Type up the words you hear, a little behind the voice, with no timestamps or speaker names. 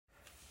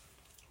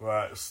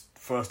Right, it's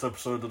first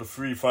episode of the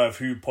 3-5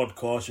 Who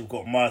podcast. You've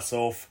got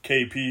myself,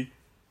 KP.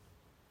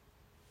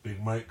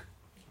 Big Mike.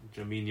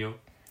 Jaminho.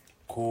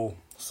 Cool.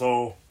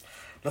 So,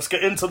 let's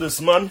get into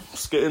this, man.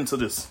 Let's get into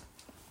this.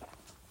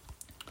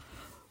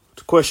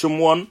 To question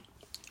one,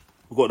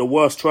 we've got the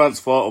worst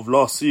transfer of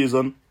last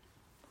season.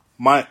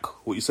 Mike,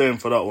 what you saying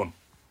for that one?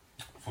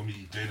 For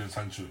me, Jadon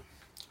Sancho.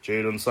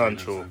 Jadon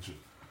Sancho.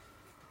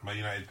 Man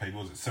United paid,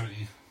 what was it,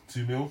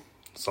 72 mil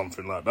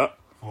Something like that.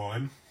 for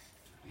him.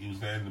 He was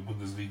there in the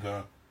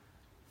Bundesliga,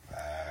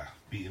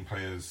 beating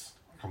players,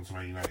 come to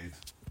Man United,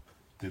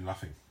 did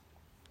nothing.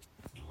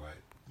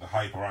 Like, the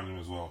hype around him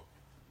as well,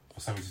 for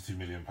 £72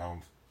 million.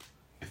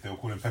 If they were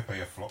calling Pepe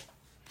a flop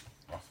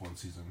after one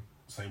season,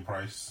 same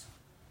price,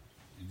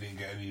 he didn't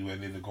get anywhere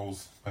near the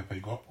goals Pepe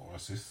got or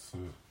assists. So,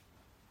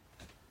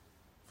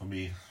 for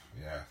me,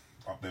 yeah,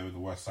 up there with the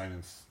worst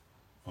signings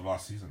for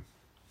last season.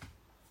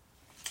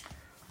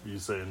 What are you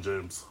saying,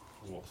 James?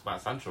 What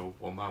about Sancho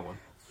or my one?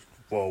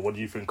 Well, what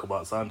do you think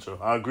about Sancho?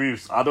 I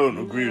don't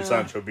agree with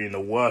Sancho being the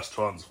worst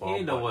transfer. He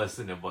ain't the worst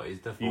in it, but he's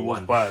definitely He was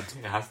one. bad.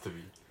 It has to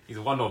be. He's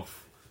one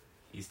of.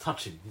 He's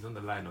touching. He's on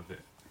the line of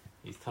it.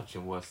 He's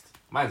touching worst.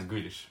 Mine's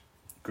Grealish.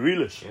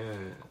 Grealish? Yeah.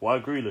 Why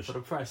Grealish? For the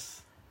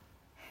price.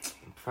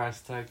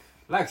 Price tag.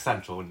 Like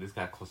Sancho, when this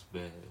guy costs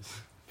bears.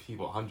 He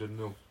got 100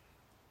 mil.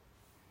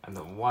 And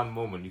at one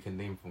moment you can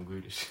name from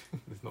Grealish.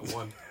 There's not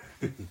one.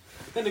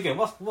 Then again,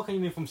 what can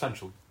you name from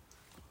Sancho?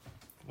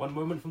 One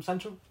moment from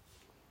Sancho?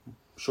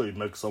 Sure you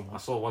make I someone.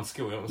 saw one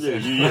skill. You know what I'm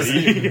Yeah,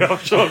 saying?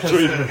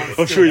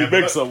 I'm sure you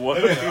make someone.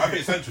 I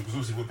picked Sancho because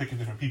obviously we're picking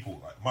different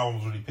people. Like, my one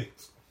was already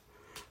picked.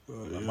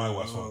 Like, my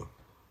worst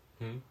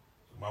one.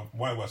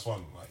 My worst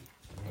one. Like,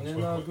 Yeah,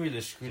 no,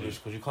 Grealish,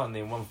 because you can't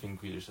name one thing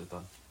Grealish has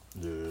done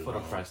Yeah. for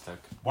the price tag.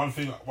 One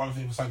thing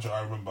for Sancho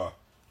I remember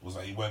was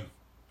that he went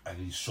and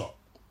he shot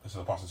instead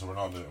of passing to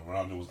Ronaldo, and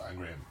Ronaldo was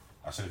angry at him.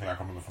 That's the only thing I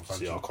can remember from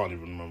Sancho. See, I can't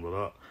even remember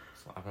that.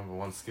 So I remember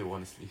one skill,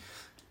 honestly.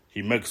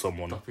 He makes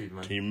someone. Top eight,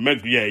 man. He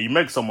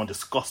makes someone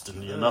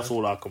disgustingly, and that's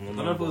all I can I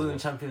remember. don't know if it was in the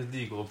Champions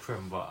League or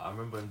Prem, but I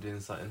remember him doing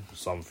something.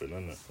 Something,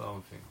 innit?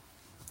 Something.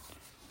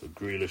 The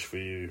Grealish for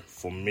you.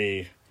 For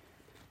me,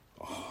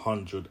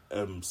 100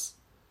 M's.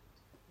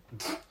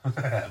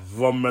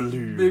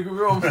 Romelu. Big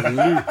Rom.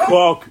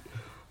 Lukaku.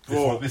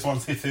 Bro, This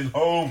one's hitting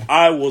home.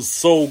 I was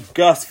so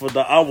gassed for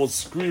that. I was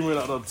screaming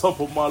at the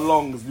top of my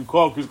lungs.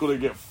 Lukaku's going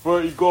to get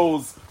 30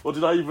 goals. Or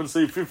did I even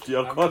say 50?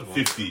 I can't. remember.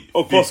 50.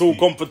 Across all 50.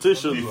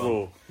 competitions, 50.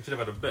 bro. You should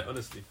have had a bet,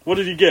 honestly. What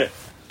did he get?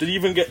 Did he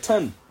even get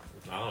 10?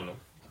 I don't know.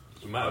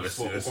 You might have let's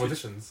sport see, let's see.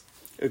 competitions.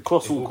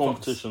 Across In all all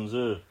comps. competitions,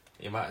 yeah.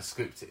 You might have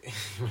scripted it.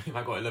 You might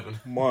have got 11.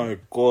 My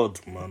God,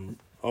 man.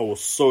 I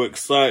was so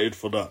excited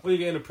for that. What are you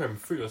getting in the Prem?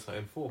 3 or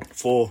something? 4?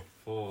 4.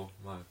 4.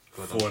 My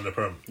God. 4 in the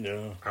Prem. Yeah.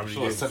 How I'm many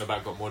sure a games? centre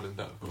back got more than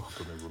that. Bro.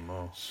 I don't even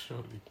know.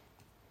 Surely.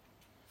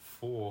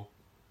 4.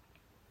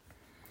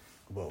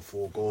 About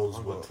 4 goals,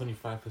 I've got but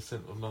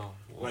 25% of now.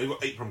 Like, you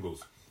got 8 Prem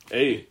goals.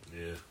 8.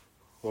 Yeah.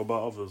 What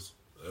about others?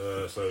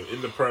 So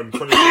in the Prem,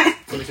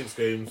 26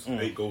 games,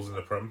 8 goals in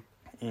the Prem.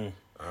 And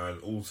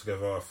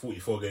altogether,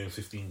 44 games,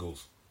 15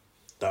 goals.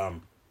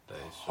 Damn. That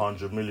is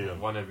 100 million.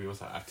 One every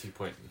was at 2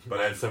 point.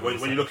 But then,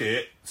 when you look at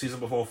it,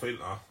 season before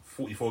Finta,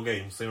 44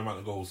 games, same amount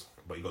of goals,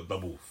 but you got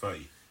double,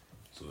 30.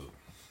 So,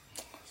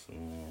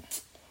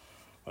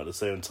 At the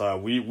same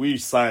time, we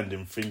signed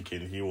him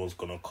thinking he was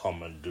going to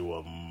come and do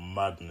a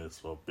madness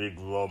for Big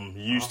Rom.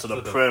 He's used to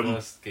the Prem.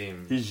 First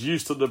game. He's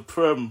used to the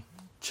Prem.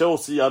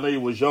 Chelsea, I know he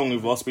was young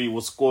with us, but he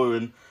was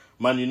scoring.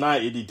 Man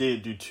United, he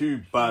didn't do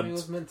too bad. He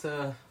was meant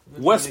to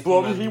West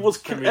Brom, make him he was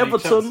Premier League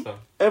Everton. champs, fam.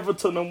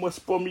 Everton and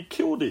West Brom, he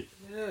killed it.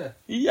 Yeah.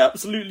 He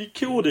absolutely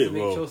killed To it,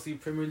 make bro. Chelsea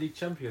Premier League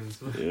champions.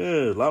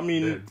 Yeah, I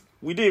mean, Yeah.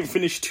 we didn't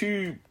finish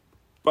too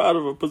bad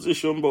of a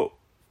position, but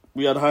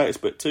we had high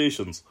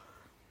expectations.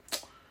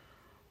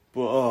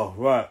 But,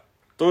 right.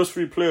 Those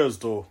 3 players,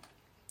 though,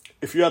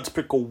 if you had to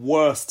pick a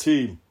worst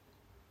team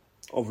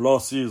of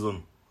last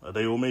season, are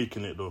they all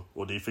making it, though?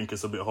 Or do you think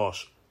it's a bit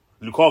harsh?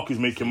 Lukaku's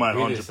making mine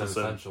Grealish 100%. and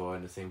Sancho are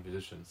in the same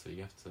position, so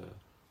you have to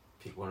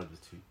pick one of the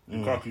 2.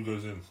 Lukaku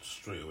goes in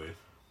straight away.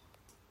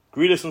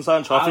 Grealish and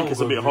Sancho, I think would it's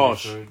a go bit Grealish,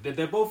 harsh. so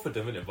they're both for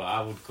them, innit? But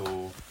I would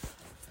go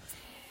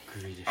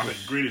Grealish. I think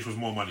Grealish was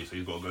more money, so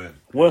he's got to go in.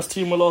 Worst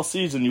team of last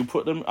season, you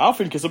put them... I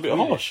think it's a bit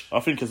Grealish. harsh.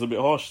 I think it's a bit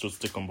harsh to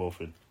stick them both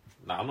in.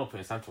 Nah, I'm not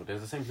putting Sancho. They're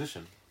the same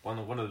position. One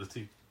of the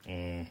 2.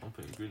 I'm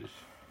putting Grealish.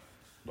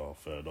 No,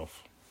 fair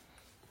enough.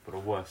 For the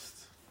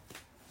worst.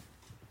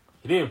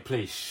 He didn't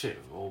play shit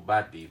or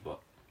badly, but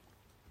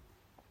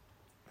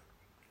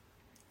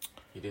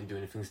he didn't do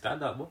anything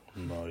stand up, bro.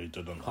 No, he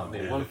didn't. Can't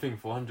name one thing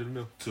for 100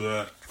 mil.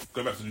 To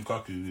go back to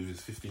Lukaku with his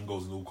 15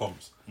 goals in all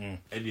comps,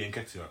 Eddie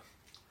Nketiah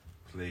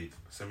played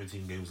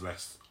 17 games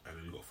less and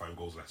then he got 5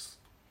 goals less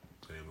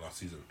than him last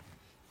season.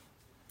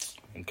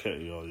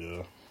 Okay,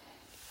 yeah.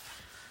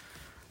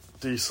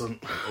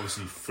 Decent.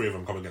 Obviously, 3 of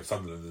them come against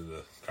Sunderland in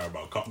the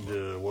Carabao Cup.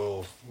 Yeah,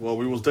 well,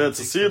 we was there to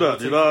see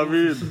that, you know what I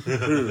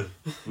mean?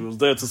 We was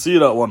there to see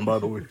that one, by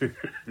the way.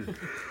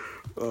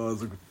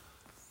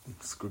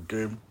 It's a good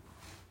game.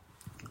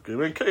 Okay,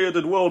 Nketiah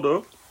did well,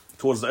 though.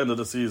 towards the end of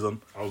the season.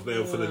 I was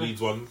there for the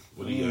Leeds one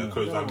when he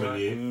closed down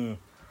Meunier. Yeah.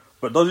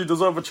 But does he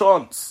deserve a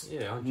chance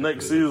Yeah, 100%.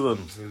 next season?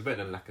 He was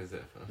better than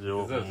Lacazette.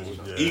 Yo, Deserves his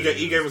chance. yeah.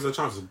 He gave us a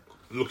chance of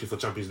looking for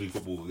Champions League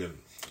football again.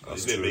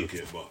 That's He didn't true. make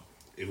it, but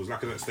if it was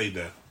Lacazette stayed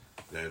there,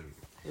 then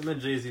Him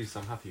and Jesus,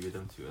 I'm happy with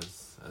them two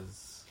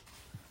as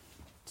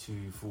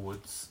two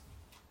forwards.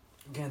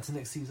 Getting to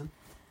next season.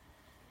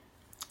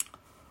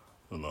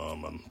 No,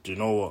 man. Do you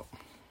know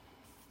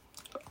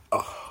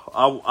what?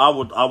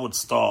 I would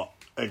start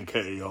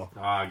Nketiah. Oh,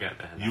 I get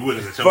that. you would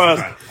as a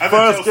Chelsea fan. As a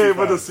First Chelsea game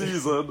fan- of the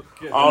season,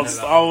 Get I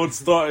the would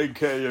start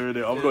Nketiah in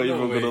it. I'm Yeah, not no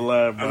even way. gonna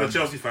lie, As man. a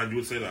Chelsea fan, you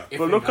would say that. If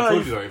But look I at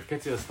told him. you though, if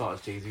Ketia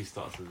starts, Jesus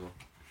starts as well.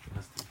 He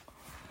has to.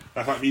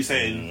 That's like me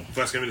saying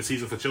first game of the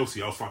season for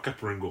Chelsea, I'll start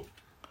Kepa and go.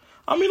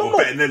 I mean, I'm Or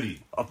not. Bettinelli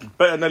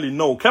Bettinelli,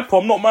 no.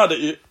 Kepa, I'm not mad at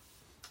it.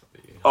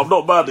 I'm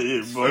not mad at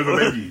it, bro. over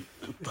Mendy.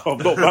 I'm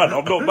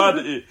not mad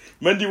at it.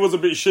 Mendy was a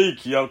bit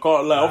shaky, I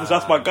can't lie. Obviously,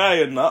 that's my guy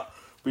in that,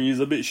 but he's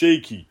a bit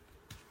shaky.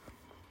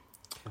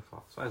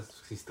 So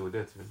he's still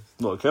there, to be honest.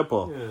 Not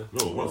Kepa.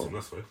 Yeah. No, once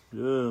that's fine.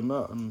 Yeah, and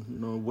that, and you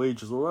know,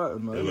 wages alright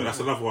and that. Yeah, but that's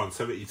another one,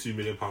 £72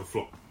 million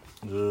flop.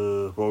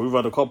 Yeah, but we've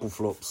had a couple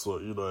flops, so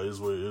you know, it is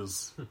what it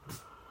is.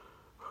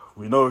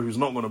 We know who's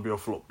not going to be a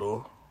flop,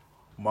 though.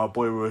 My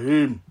boy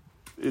Raheem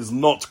is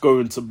not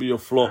going to be a I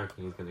flop.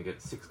 reckon he's going to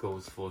get 6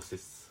 goals, 4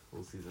 assists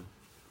all season.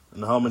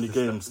 In how many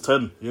That's the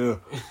games? 10. Yeah.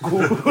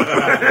 Cool.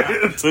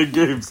 10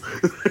 games.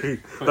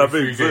 That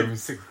 3 makes sense.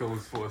 games, 6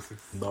 goals, 4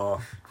 assists. Nah.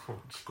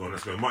 Go on,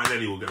 let's go.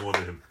 Martinelli will get more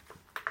than him.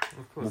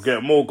 Of course. We'll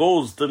get more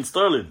goals than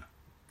Sterling.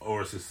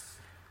 Or assists.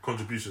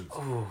 Contributions.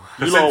 Oh,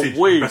 You lot Percentage.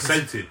 wait.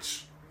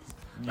 Percentage.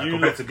 Like You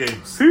compared to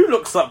games. Who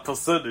looks at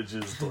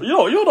percentages? Though?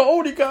 You're the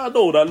only guy I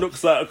know that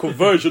looks at a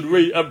conversion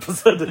rate and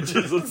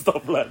percentages and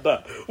stuff like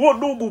that. What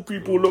normal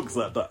people looks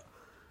at that?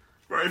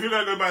 Right, if you're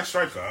going to go buy a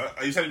striker,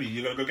 are you telling me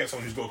you're going to go get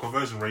someone who's got a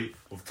conversion rate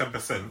of 10%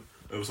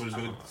 over someone who's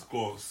going to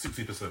score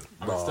 60%?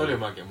 I mean, Sterling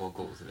might get more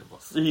goals in it,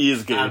 but He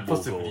is getting and more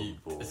possibly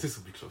goals, assists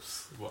will be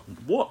close. What? bro.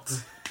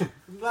 What?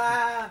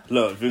 Nah.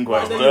 Look, think Why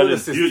about don't Sterling. you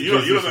assist? You're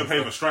not Jesus going to pay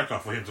and him a striker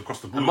for him to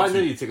cross the ball. And might into.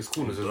 nearly take his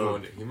corners as well,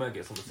 innit? He might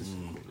get some assists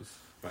from corners.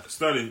 Like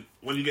Sterling,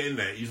 when you get in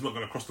there, he's not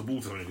going to cross the ball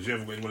to someone because you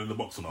haven't got anyone in the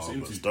box to pass it But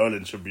into.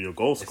 Sterling should be a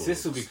goal scorer.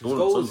 Assists will be Sterling-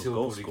 goals. Sterling's a He'll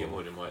goal probably scorer. get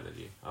more than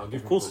Martinelli. I'll give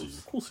Of him course goals. he-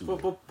 of course he will.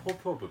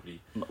 Probably.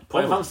 No, But if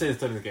probably. I'm saying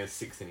Sterling's getting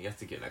 6, then he has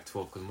to get like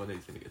 12 because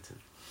Martinelli's going to get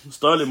 10.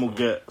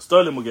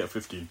 Sterling will get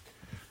 15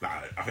 Nah,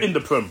 I think in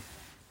the Prem.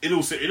 in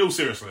all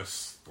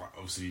seriousness, like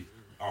obviously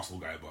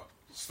Arsenal guy, but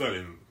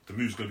Sterling, the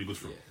move's going to be good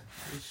for Yeah,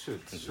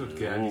 him. he should Yeah,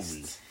 get will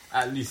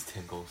at least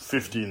 10 goals.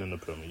 15 in the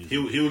Prem. Easy.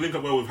 He'll link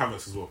up well with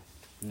Havertz as well.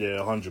 Yeah,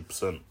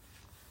 100%.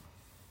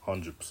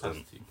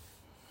 100%.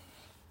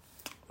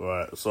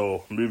 Right,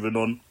 so moving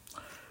on.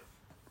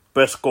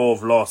 Best goal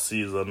of last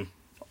season.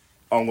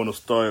 I'm going to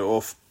start it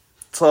off.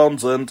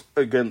 Townsend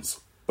against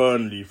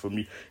Burnley for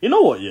me. You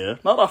know what, yeah?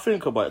 Now that I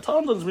think about it,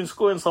 Townsend's been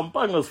scoring some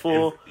bangers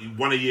for... He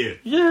won a year.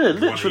 Yeah, He won a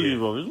literally, year.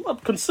 bro. It's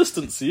not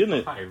consistency, I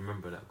innit? can't even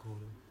remember that goal.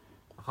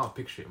 I can't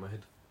picture it in my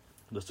head.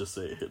 Let's just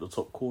say it hit the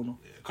top corner.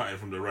 Yeah, cut it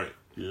from the right.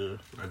 Yeah,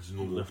 As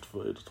normal. left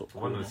foot hit the top The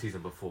one corner. of the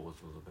season before was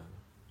a banger.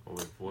 Or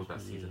was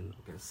that season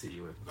against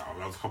City? Where Nah,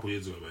 that was a couple of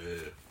years ago, but yeah.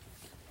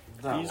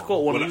 that He's one.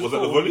 got one. Was he's that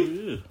the got volley?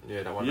 one, yeah.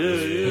 Yeah, that one. Yeah,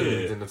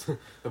 yeah. And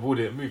the ball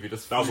didn't move. It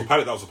just That was for flew.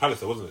 Palace. That was for Palace,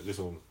 though, wasn't it? This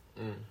one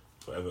Mm.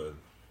 for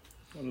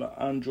Everton. Like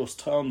Andros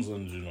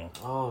Townsend, you know.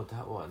 Oh,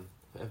 that one.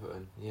 For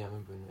Everton. Yeah, I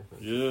remember in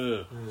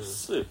Everton. Yeah,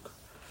 sick.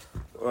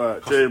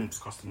 Alright, James.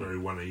 Customary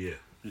one a year.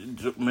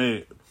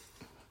 Mate,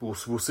 we'll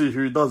see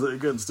who does it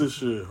against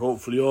this year.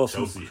 Hopefully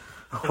Arsenal. Chelsea.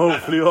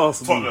 Hopefully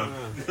Arsenal.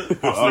 Tottenham.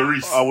 Arsenal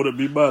Reece. I wouldn't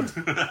be mad.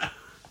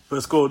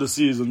 Best goal of the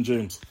season,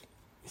 James.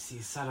 You see,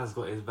 Salah's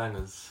got his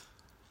bangers,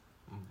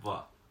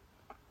 but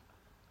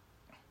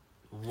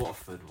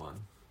Watford one.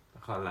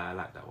 I can't lie, I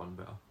like that one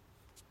better.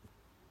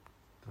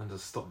 And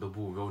just stopped the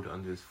ball, rolled it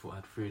under his foot,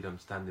 had 3 of them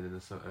standing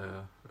in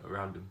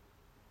around him,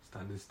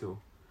 standing still.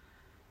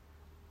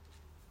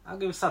 I'll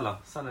give Salah.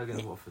 Salah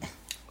against Watford.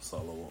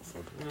 Salah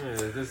Watford.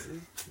 Yeah,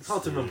 it's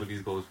hard to remember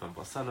these goals, man,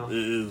 but Salah. It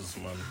is,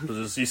 man.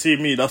 Because you see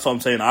me, that's what I'm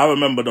saying. I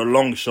remember the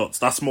long shots.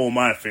 That's more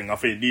my thing. I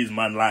think these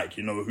man like,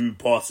 you know, who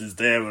passes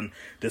there and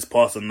this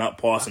pass and that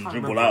pass and I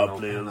can't dribble remember out no of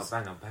players.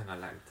 banger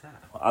like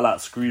that. I like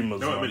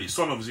screamers, No, man. really.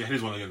 Son obviously had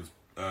his one against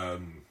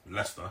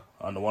Leicester.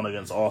 And the one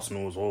against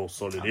Arsenal was all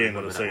solid. I He ain't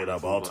remember going to say one that,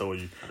 too, but I'll tell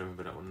you. I don't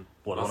remember that one.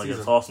 What, the Last one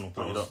against season?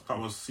 Arsenal? That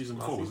was season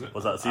before, was it?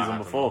 Was that season I don't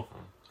before? know.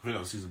 I think that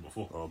was season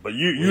before. Oh, but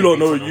you don't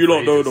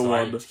know the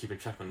one. Just keep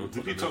it track on We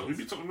beat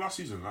Tottenham last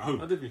season at Oh,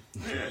 home. did we?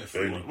 Yeah,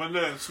 Really?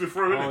 when Smith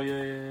Rowe, Oh,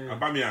 innit? yeah.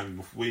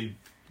 Aubameyang, we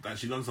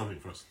actually done something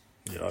for us.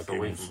 Yeah, that So game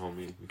away was, from home,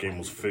 we game can't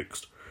was beat them.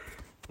 fixed.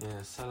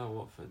 Yeah, Salah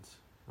Watford.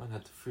 Man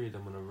had 3 of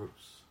them on the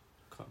ropes.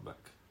 Cut back.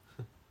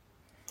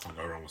 Can't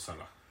go wrong with Salah.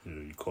 Yeah,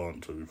 you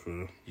can't, to be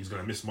fair. He's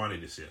going to miss money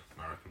this year,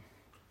 I reckon.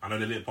 I know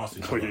they didn't pass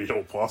each Oh, other. yeah,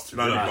 you're past it.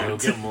 No, Nah, no, he'll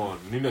get more.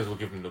 Nunes will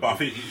give him the But I ball.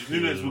 think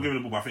Nunes will give him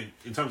the ball, but I think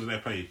in terms of their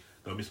play,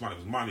 they'll miss money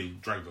because Mane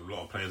dragged a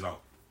lot of players out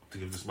to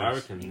give this But I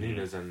space. reckon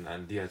Nunes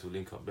and Diaz will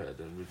link up better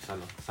than with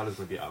Salah. Salah's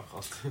going to be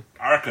outcast.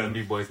 I reckon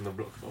New boys in the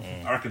block. Though.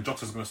 I reckon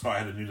Jota's going to start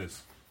ahead of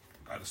Nunes.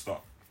 at the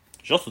start.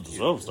 Jota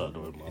deserves that,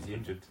 though, Is he man.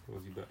 injured? Or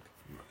was he back?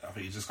 I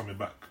think he's just coming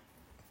back.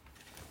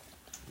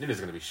 Liver's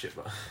gonna be shit,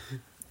 but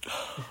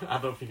I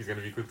don't think he's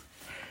gonna be good.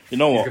 You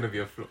know He's what? gonna be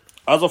a flop.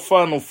 As a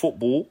fan of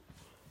football,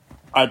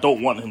 I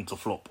don't want him to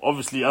flop.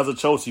 Obviously, as a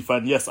Chelsea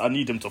fan, yes, I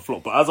need him to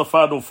flop. But as a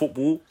fan of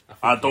football,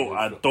 I think he will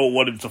flop. don't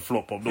want him to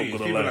flop. I'm not Please,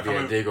 gonna people lie. that come Yeah,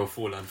 over- Diego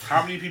Forlan.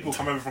 How many people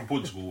come over from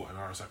Portugal and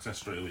are a success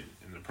straight away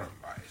in the Prem?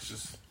 Like, it's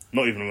just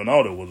Not even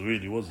Ronaldo was,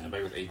 I bet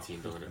he was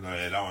 18 though. Wasn't it? no,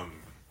 yeah, that one.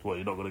 What,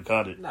 you're not gonna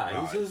count it?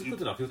 Nah, he was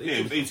good enough. He was 18. Yeah,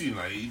 he was 18.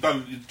 Like he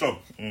done his job.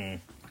 Mm.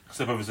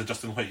 Step over to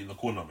Justin Hoyt in the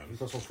corner, man. He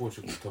got from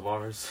Portugal,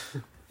 Tavares.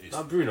 It's-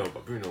 Not Bruno,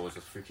 but Bruno was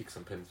just free kicks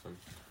and pins. Man.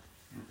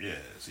 Yeah,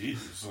 see,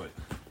 it's like.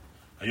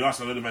 And you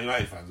ask a lot of Man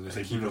United fans, and they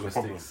say Keeper Bruno's a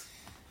problem. mistakes.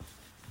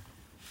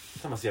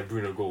 Every time I see a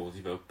Bruno goal, it's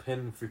either a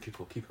pen, free kick,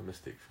 or keeper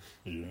mistake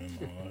Yeah,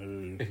 no,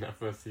 in that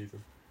first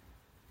season.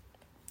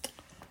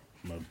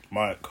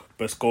 Mike,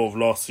 best goal of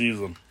last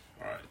season.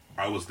 Alright,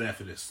 I was there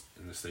for this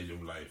in the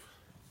stadium live.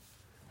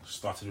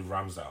 Started with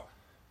Ramsdale.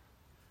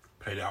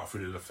 Played it out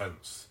through the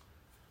defence.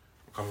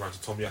 Come around to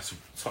Tomiyasu,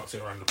 tucked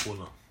it around the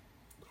corner.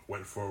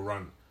 Went for a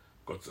run.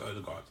 Got to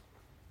Odegaard.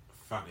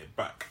 Found it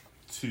back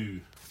to,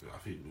 I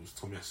think it was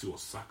Tomiyasu or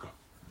Saka.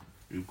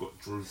 Who got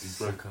drew.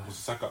 Saka. Was it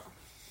Saka?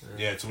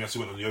 Yeah, Tomiyasu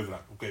went on the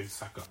overlap. Gave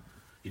Saka.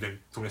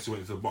 Tomiyasu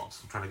went into the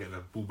box trying to get the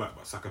ball back,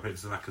 but Saka played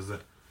to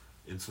Lacazette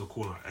into the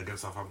corner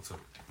against Southampton.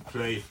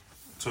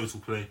 Total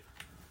play.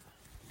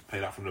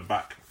 Played out from the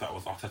back. That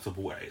was Arteta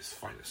ball at its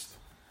finest.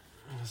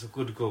 It's a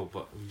good goal,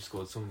 but we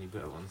scored so many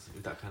better ones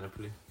with that kind of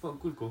play. But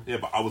good goal. Yeah,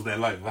 but I was there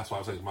live. That's why I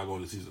was saying it's my goal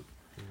of the season.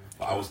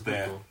 But I was Good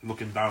there goal.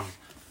 looking down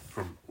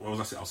from, where was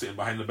I sitting? I was sitting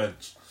behind the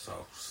bench. So I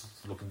was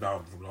looking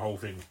down from the whole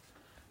thing. From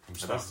And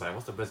start. that's like,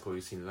 what's the best goal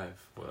you've seen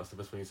live? Well, that's the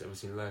best one you've ever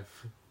seen live.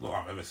 Not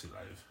I've ever seen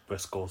live.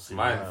 Best goal season.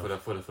 Mine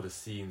for the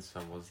scenes,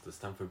 fam, was the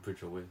Stamford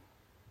Bridge away.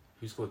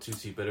 Who scored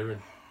 2-2?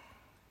 Bellerin.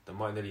 The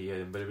Martinelli, yeah,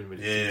 and Bellerin made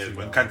it Yeah, 2-2.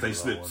 when That Kante one,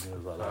 slipped.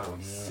 yeah, that one,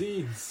 yeah.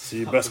 Scenes.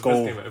 See, That best was the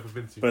goal- game I've ever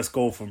been to. Best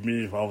goal for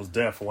me, I was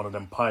there for one of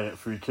them Payet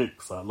free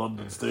kicks at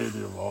London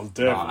Stadium. I was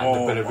there. Nah, for, and the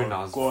oh Bellerin, my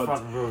I was god!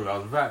 front row. I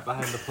was right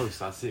behind the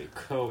post. I see it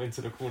curl into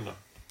the corner.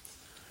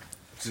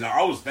 See, now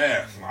I was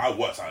there. I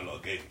worked at a lot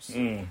of games.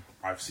 Mm.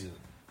 I've seen it.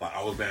 Like,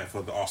 I was there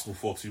for the Arsenal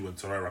 4-2 when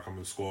Torreira come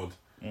and scored.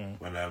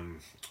 When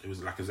it was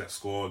Lacazette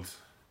scored.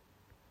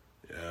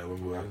 Yeah,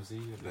 when we were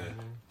Ramsey, there.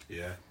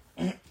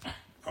 Yeah.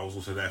 I was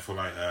also there for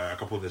like a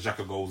couple of the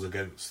Xhaka goals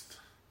against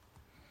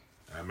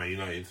Man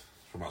United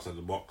from outside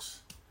the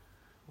box.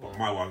 But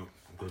my one,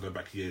 I'm going to go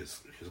back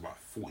years. He was about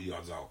 40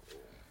 yards out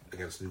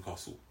against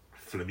Newcastle.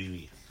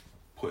 Flamini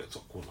put it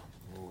top corner.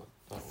 Oh,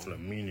 that one.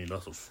 Flamini,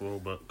 that's a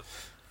throwback.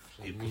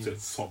 He put it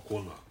top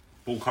corner.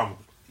 Ball come,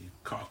 he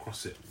cut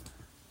across it.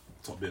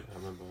 Top bit. I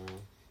remember.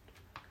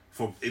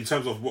 In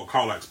terms of what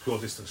Carl likes, pure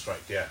distance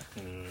strike, yeah.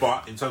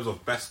 But in terms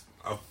of best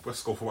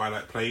goal for what I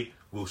like play,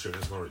 Wilshere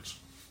against Norwich.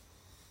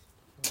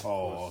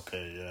 Oh,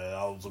 okay, yeah,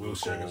 that was a good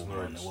Wilshere goal. against Man.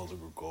 Norwich. It was a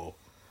good goal.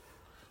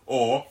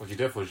 Or Was you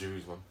there for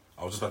Giroud's one?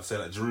 I was just about to say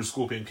that Giroud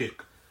scorpion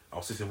kick. I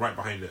was sitting right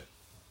behind it.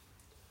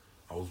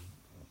 I was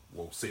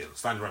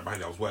standing right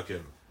behind it. I was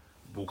working.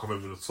 Ball come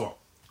over the top,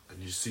 and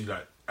you see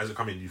like as it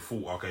come in, you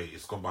thought, okay,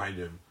 it's gone behind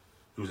him.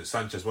 Who was it?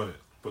 Sanchez, wasn't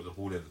it? Put the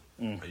ball in,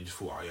 and you just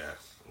thought, oh yeah,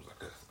 it was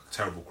like a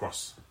terrible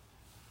cross.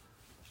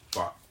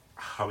 But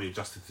how he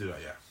adjusted to that,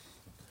 yeah.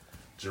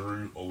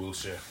 Giroud or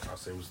Wilshere, I'd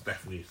say was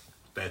definitely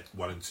dead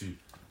 1 and 2.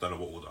 Don't know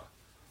what order,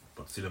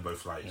 but see them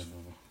both like.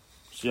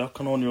 See, I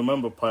can only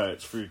remember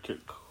Payet's free kick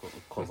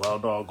because I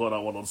know I got that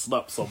one on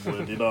Snap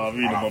somewhere. You know what I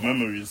mean? In my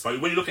memories.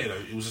 But when you look at it,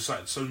 though, it was just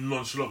like so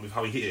nonchalant with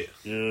how he hit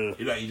it.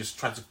 Yeah. He just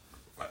tried to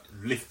like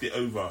lift it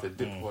over. The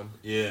dip one.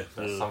 Yeah.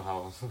 That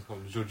somehow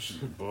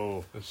Judge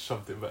Bro, just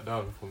shoved it back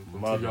down from 2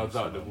 Madness, yards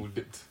out. The man. ball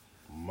dipped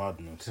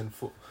madness. 10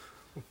 foot.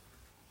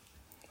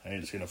 I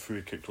ain't seen a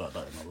free kick like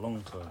that in a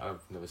long time. I've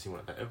never seen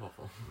one like that ever.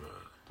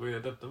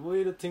 The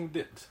way the thing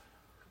dipped.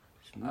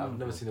 I've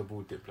never seen a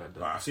ball dip like that.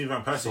 Like, I've seen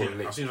Van Persie. So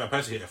late. I've seen Van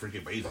Persie hit a free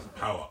kick, but he's like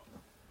power.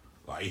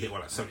 Like he hit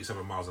one at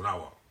 77 miles an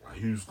hour. Like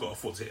who's got a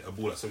foot to hit a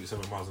ball at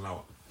 77 miles an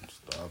hour?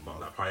 But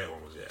that Payet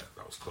one was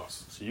that was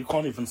class. So you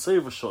can't even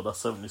save a shot that's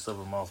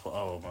 77 miles per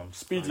hour, man.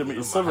 Speed limit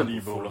is My hand 70,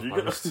 will fall bro. off You my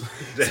get wrist.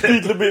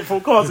 speed limit for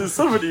cars is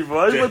 70,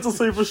 bro. You meant to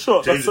save a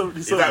shot that's James,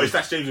 if 77.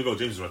 that's James will go,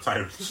 James is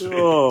retiring.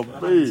 Oh,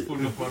 It's mate.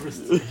 falling off my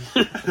wrist.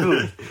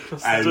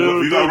 And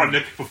we gotta run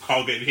the clip of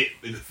Carl getting hit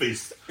in the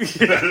face.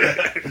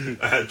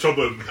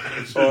 Chobham.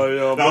 Oh,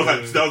 yeah, that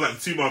was like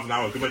 2 miles an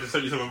hour. Compared to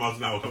 77 miles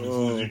an hour coming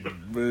towards you.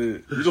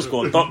 Mate, you just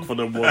got to duck for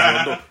them ones.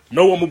 Man.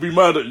 No one will be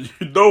mad at you.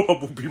 No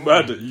one will be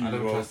mad at you, I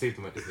don't bro. try to save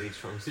them at this age,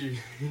 fam. See,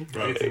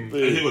 Bro, and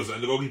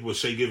the goalkeeper was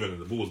Shea Given,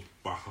 and the ball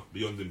was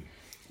beyond him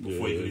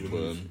before he could even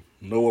move. man.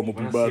 No one will be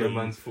when I mad see a at you.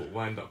 man's foot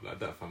wind up like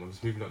that, fam, I'm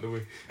just moving out the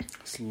way.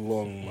 It's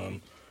long,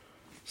 man.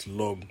 It's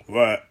long.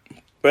 Right.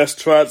 Best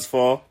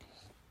transfer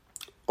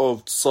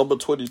of summer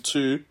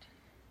 22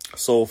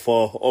 so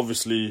far.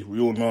 Obviously, we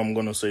all know I'm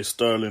going to say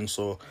Sterling,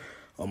 so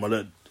I'm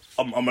gonna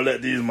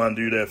let these man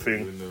do their You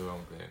thing. know where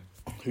I'm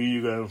going. Who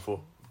you going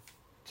for?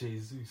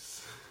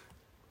 Jesus.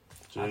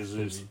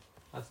 Jesus.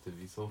 Has to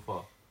be so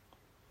far.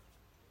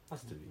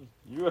 Has to be.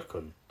 You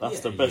reckon? That's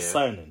Yeah, the best yeah.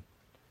 signing.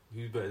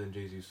 Who's better than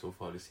Jesus so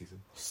far this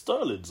season?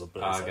 Sterling's a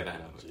better I'll signing get that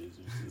than out. Jesus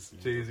this season.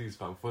 Jesus,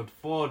 fam,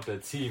 for the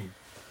team,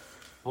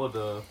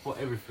 for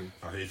everything.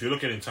 I think if you're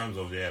looking in terms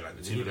of like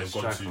the team You that need a they've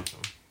gone striker, to,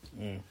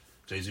 fam.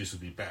 Jesus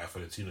would be better for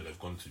the team that they've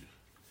gone to.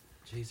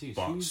 Jesus,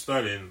 But who's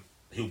Sterling,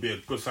 he'll be a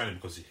good signing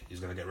because he's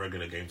going to get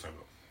regular game time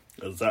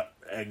now.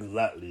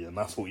 Exactly, and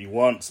that's what he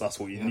wants. That's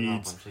what he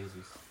needs. Jesus.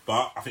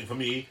 But I think for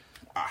me,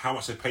 how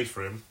much they paid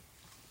for him,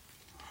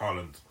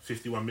 Haaland,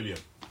 51 million.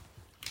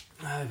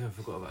 I even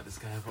forgot about this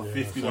guy. But Yeah,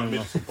 51 fair million.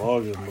 enough, a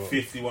bargain, but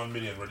 51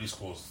 million release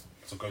scores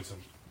to go to him.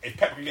 If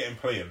Pep can get him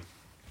playing,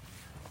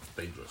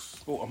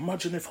 dangerous. oh,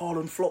 imagine if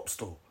Haaland flops,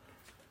 though.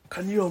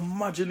 Can you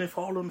imagine if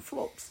Haaland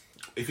flops?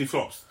 If he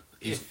flops,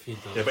 if he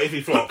does. yeah, but if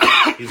he flops,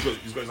 he's got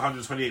his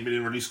 128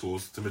 million release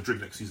scores to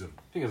Madrid next season.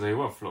 thing is, he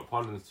won't flop.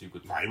 Haaland's too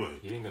good. Nah, he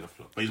won't. He ain't gonna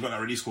flop. But he's got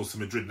that release scores to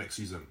Madrid next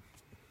season.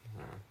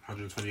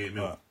 128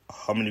 million.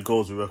 How many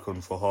goals do you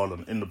reckon for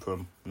Haaland in the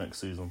Prem next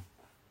season?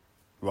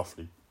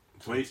 Roughly.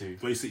 Play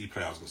 22. City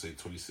player, I was going to say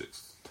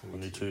 26.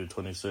 22,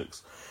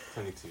 26.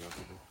 22, I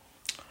think.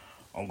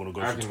 I'm going to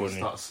go I for reckon he'll 20.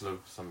 start slow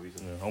for some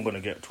reason. Yeah, I'm going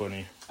to get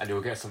 20. And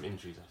he'll get some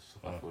injuries,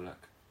 I feel like.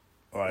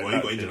 All right, Well, he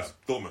that got injured is-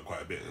 at Dortmund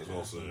quite a bit as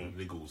well, so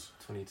niggles.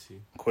 22.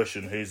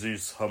 Question,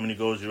 Jesus, how many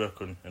goals do you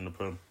reckon in the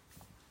Prem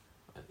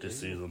this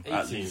season?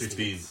 At 18. least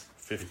 15.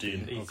 15.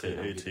 18, Okay,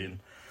 I'll give 18.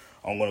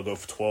 I'm going to go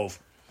for 12.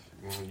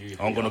 You-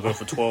 I'm going to go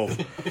for 12.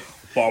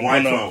 But I'm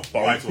Why gonna, 12?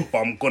 Why 12? but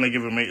I'm going to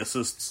give him 8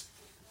 assists.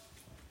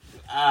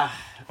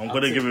 I'm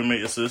going to give him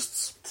 8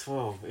 assists.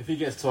 12. If he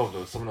gets 12,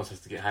 though, someone else has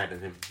to get higher than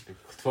him.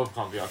 12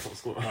 can't be our top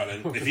scorer.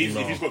 Right, then, if he's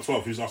got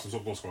 12, who's last in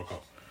top goal scorer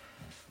cup?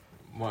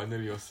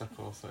 Martinelli or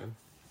Saka or something.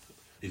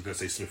 He's going to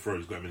say Smith Rowe.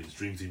 He's got him in his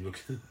dream team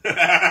looking.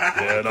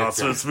 Yeah, no,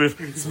 so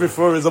Smith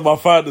Rowe is in my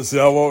fantasy,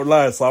 I won't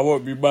lie, so I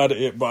won't be mad at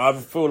it. But I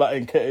feel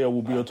like Nketiah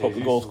will be a top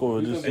goal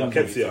scorer this season.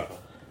 Nketiah.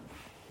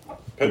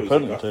 Penalty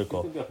Penalty taker.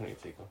 He could be a penalty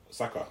taker.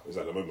 Saka is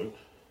at the moment.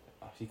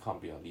 He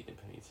can't be our leading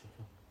penalty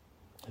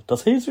taker.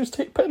 Does Jesus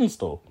take pens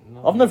though?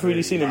 No. I've never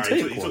really seen him Nah,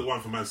 take he took one.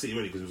 one from Man City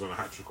already because he was on a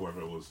hat trick or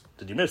whatever it was.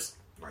 Did you miss?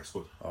 Nice,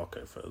 good.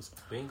 Okay, fairs.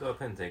 We ain't got a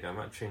pen taker. I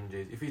might train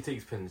Jay. If he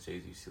takes pens, Jay,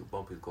 he'll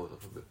bump his goals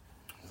up a bit.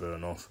 Fair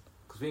enough.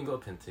 Because we ain't got a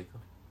pen taker.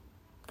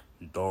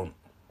 You don't.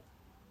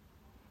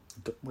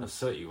 A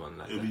 31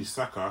 like It'll that. be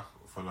Saka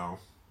for now.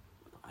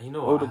 You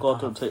know Odegaard what?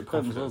 I don't take pens,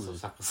 confidence does of he?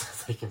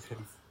 Saka taking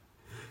pens.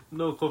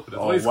 No confidence.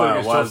 Oh, When he scored why?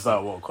 against Why is Chelsea-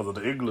 that? What? Because of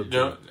the England?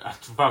 Yeah,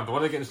 team? fam, the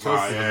one against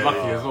Chelsea yeah, was lucky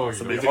yeah. as well.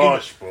 It's a you bit know.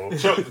 harsh, bro.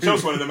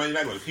 Chelsea one of the Man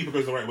United one. The keeper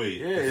goes the right way.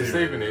 Yeah, he's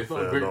saving it. It's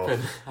not a fair great enough.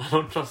 pen. I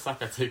don't trust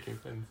Saka taking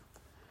pens.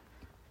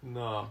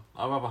 No,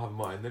 I'd rather have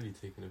Martinelli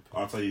taking a pen.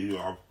 I'll tell you,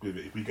 I'll give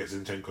it. If we get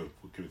Zinchenko,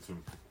 we'll give it to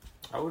him.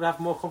 I would have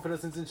more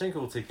confidence in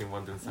Zinchenko taking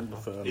one than Saka.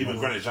 Fair Even enough.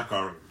 Granit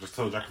Xhaka, just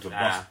tell Xhaka to Nah.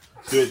 blast.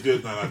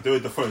 Do it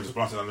the phone, just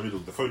blast it down the middle.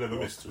 The phone never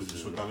missed. We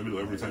just went down the middle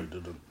every He time.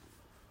 didn't.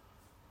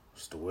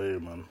 It's the way,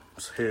 man.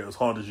 Just hit as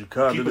hard as you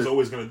can. Keeper's innit?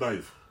 always going to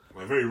dive.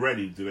 Like, very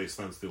rarely do they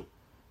stand still.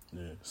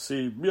 Yeah.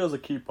 See, me as a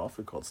keeper, I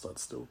think I'd stand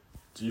still.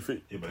 Do you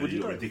think? Yeah, but would you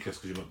you look dive? ridiculous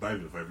because you're not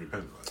diving for every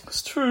pen.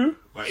 It's true.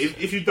 Like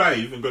if you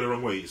dive and go the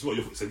wrong way, it's not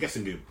your. It's a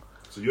guessing game.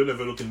 So you're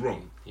never looking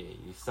wrong. Yeah,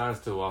 you stand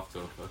still after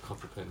a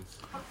couple pens.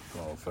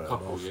 Oh, fair A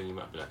couple, enough. yeah, you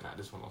might be like, nah,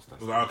 this one I'll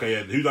stand I was still. like, okay,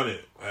 yeah, who done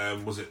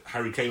it? Was it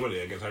Harry Kane? Won it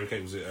against Harry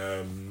Kane? Was it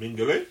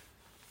Mingale?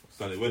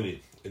 Done it, wasn't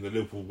he? In the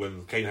Liverpool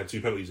when Kane had 2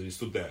 penalties and he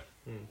stood there.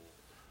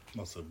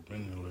 Must have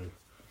been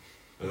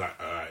really. Like,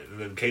 and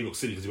then Kane looked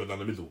silly because he went down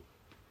the middle.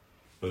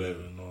 But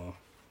then, No.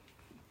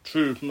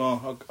 True.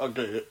 No, I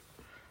get it.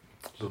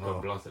 Just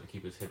got blast at the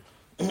keeper's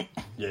head.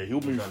 Yeah,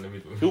 he'll move. Down the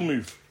middle. He'll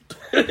move.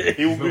 He's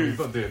he'll not- move. He's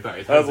not doing that.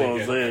 His That's hands what ain't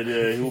I'm getting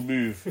saying. Yeah, he'll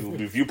move. He'll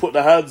move. You put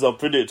the hands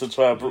up in it to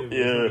try. that. He's not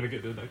Yeah, gonna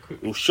get there that quick.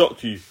 it'll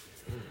shock you.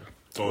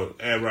 so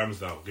Air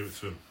Ramsdale, give it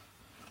to him.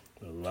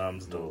 The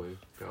Lambs, No though. way.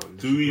 Go on,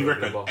 Do we go on,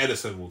 reckon go on.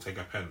 Edison will take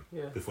a pen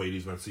Yeah. before he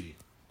leaves Man City?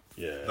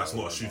 Yeah, That's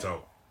not a why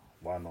shootout.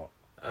 Why not?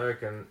 I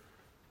reckon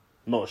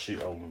Not a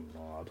shootout.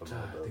 No, I don't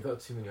know. they got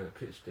too many on the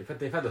pitch.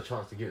 They've had a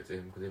chance to give it to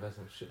him because they've had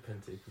some shit pen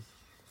takers.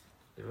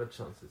 They've had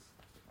chances.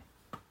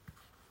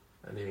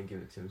 And they didn't give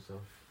it to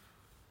himself.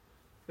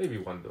 Maybe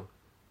one though.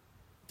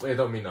 Well, it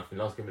don't mean nothing.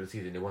 Last game of the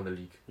season, they won the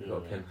league. They got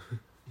a Yeah. pen.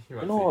 You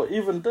might No, say.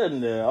 even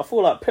then, yeah, I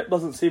feel like Pep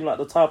doesn't seem like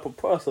the type of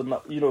person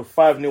that,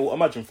 5-0,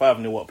 imagine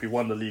 5-0 up, he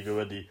won the league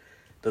already,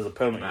 there's a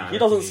penalty. Nah, he I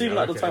doesn't reckon seem I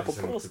like the reckon type of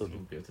Edison person.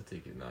 could be able to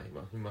take it. Nah,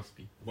 he must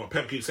be. But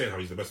Pep keeps saying how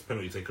he's the best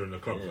penalty taker in the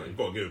club. Yeah. Like, you've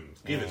got to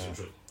give it some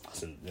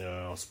shit.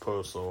 Yeah, I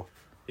suppose so.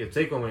 Yeah,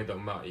 take one when it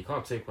don't matter. You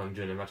can't take one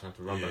during the match and have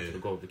to run back Yeah. to the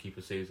goal if the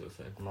keeper saves or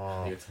something.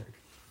 No. The attack.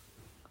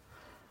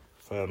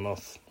 Fair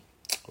enough.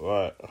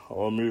 Right,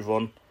 I'll move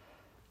on.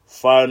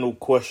 Final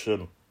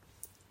question.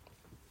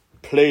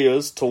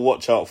 Players to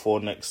watch out for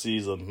next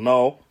season.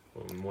 Now,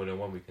 Or more than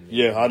one weekend.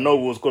 yeah, I know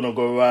we was going to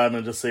go around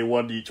and just say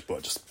one each,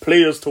 but just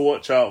players to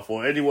watch out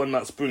for. Anyone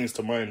that springs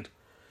to mind.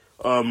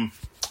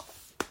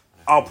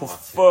 I'll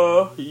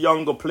prefer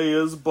younger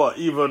players, but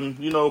even,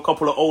 a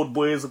couple of old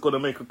boys are going to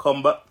make a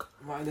comeback.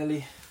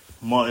 Martinelli.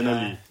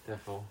 Martinelli.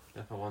 Therefore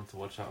one to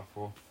watch out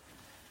for.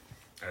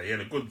 He had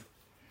a good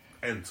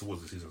end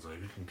towards the season, so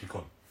if he can kick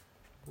on.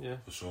 Yeah,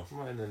 for sure.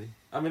 right, Nelly.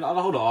 I mean, I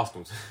hold the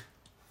Arsenal.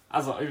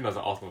 Even as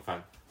an Arsenal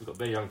fan, we've got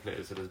very young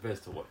players, so there's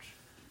best to watch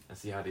and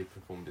see how they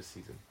perform this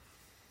season.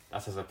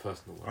 That's as a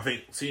personal one. I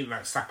think seeing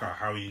like Saka,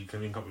 how he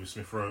can link up with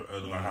Smith Rowe,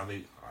 like how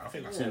they, I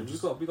think that's it.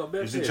 We got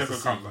better If players to Zinchenko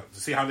see. comes, like, to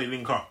see how they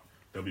link up,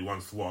 there'll be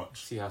ones to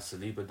watch. See how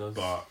Saliba does.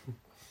 But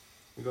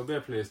We got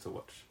better players to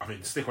watch. I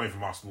think stick away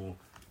from Arsenal.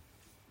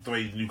 The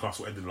way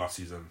Newcastle ended last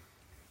season,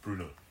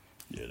 Bruno.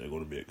 Yeah, they're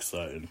going to be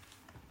exciting.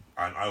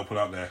 And I'll put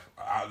out there,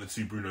 out of the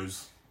two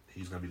Brunos,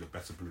 he's going to be the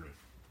better Bruno.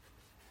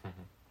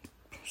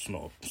 It's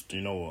not. Do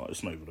you know what?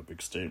 It's not even a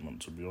big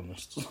statement, to be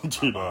honest.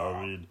 Do you know what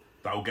I mean?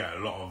 That will get a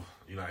lot of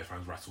United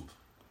fans rattled.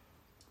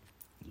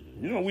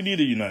 You know, we need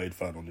a United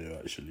fan on there,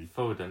 actually.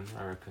 Foden,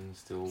 I reckon,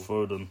 still.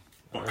 Foden.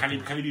 But can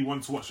he be one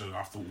to watch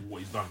after what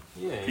he's done?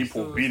 Yeah,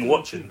 People still, been still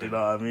watching, do you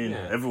know what I mean?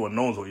 Yeah. Everyone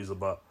knows what he's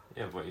about.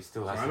 Yeah, but he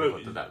still I hasn't know,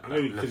 got to that I know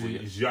level because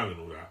yet. he's young and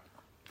all that,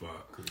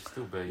 but Because he's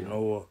still very You young.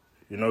 know what?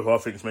 You know who I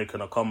think's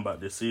making a comeback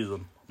this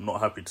season? I'm not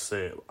happy to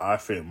say it. I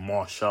think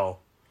Martial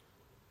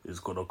is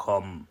going to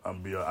come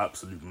and be an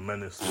absolute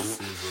menace this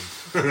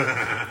season.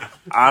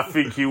 I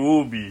think he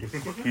will be.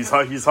 He's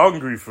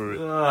hungry for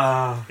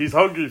it. He's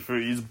hungry for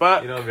it. He's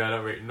back. You know me, I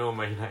don't rate no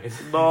Man United.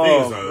 No,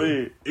 thing is, though,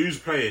 mate. who's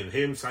playing?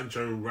 Him,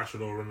 Sancho, Rashford,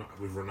 or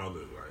with Ronaldo?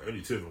 Like,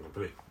 only two of them can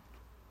play.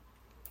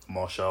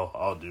 Martial.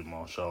 I'll do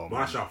Martial. man.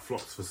 Martial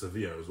flops for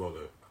Sevilla as well,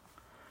 though.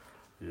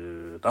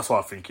 Yeah, that's why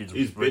I think he's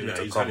He's ready been there.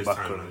 to He's had come his back.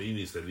 time, And, and he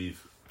needs to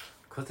leave.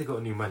 Because they got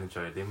a new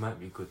manager, they might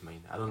be good,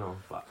 man. I don't know.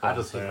 But I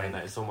just hate Man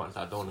United so much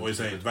that I don't What are you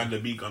saying? Van der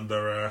Beek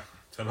under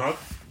Ten Hag?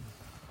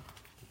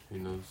 Who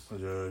knows? yeah,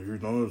 who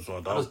knows? I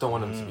just don't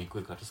want them to be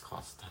good. I just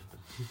can't stand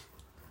them.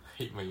 I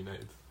hate Man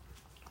United.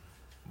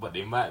 But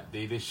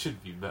they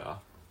should be better.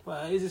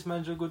 But is this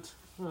manager good?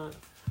 Right.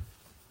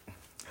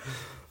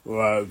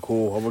 Right,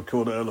 cool. I'm gonna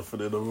kill the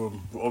elephant in the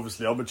room.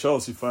 Obviously, I'm a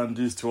Chelsea fan.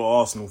 These two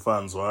are Arsenal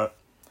fans, right?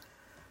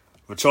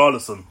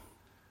 Richarlison.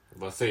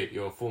 But say it,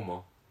 you're a former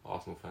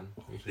Arsenal fan.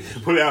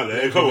 Put it out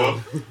there. Come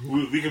on.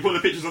 We can put the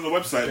pictures on the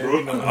website,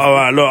 bro. All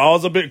right, look, I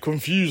was a bit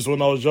confused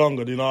when I was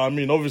younger. You know what I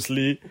mean?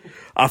 Obviously,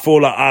 I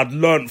feel like I'd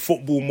learnt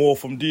football more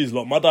from these.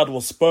 Like, my dad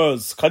was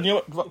Spurs. Can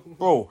you,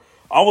 bro?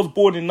 I was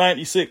born in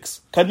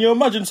 '96. Can you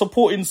imagine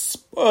supporting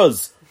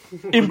Spurs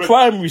in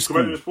primary school?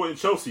 Commander was supporting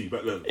Chelsea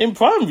back then. In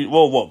primary,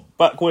 well, what?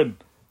 Back when?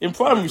 In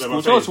primary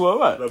school, Chelsea were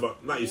right. No,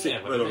 but 96. Yeah,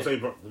 but no, I'm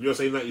saying, you're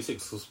saying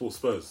 96 to support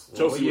Spurs. What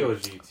Chelsea. year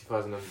was you?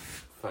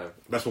 2005?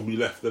 That's when we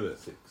left, didn't it?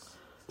 6.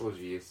 What was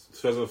your years?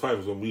 2005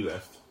 was when we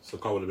left, so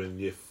Carl would have been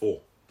year 4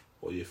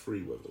 or year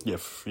 3, whatever. Yeah,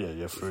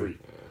 free.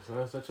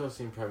 Yeah, so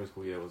Chelsea in primary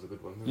school, was a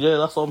good one. Yeah,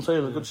 that's what I'm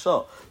saying. A good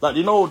shot. Like,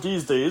 you know,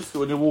 these days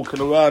when you're walking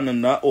around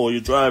and that, or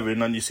you're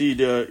driving and you see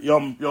the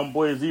young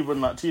boys,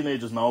 even like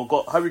teenagers now,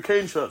 got Harry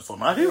Kane shirts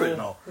on. I hear it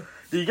now.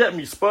 Do you get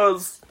me?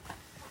 Spurs,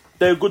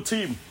 they're a good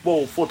team.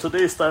 Well, for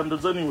today's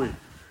standards, anyway.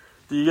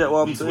 Do you get what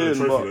I'm Need to win a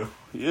saying? trophy,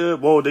 But yeah,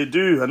 well, they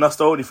do, and that's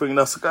the only thing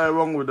that's kind of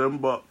wrong with them.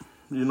 But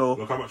you know,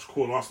 Look how much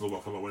call Arsenal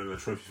got for not winning a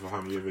trophy for how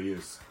many other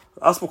years.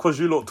 that's because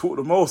you lot talk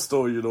the most,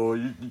 though. You know,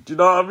 you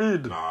know what I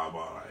mean? Nah,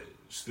 but like,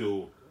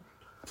 still,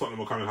 Tottenham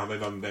were coming how they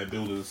done their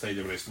building the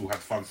stadium and they still had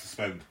funds to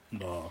spend.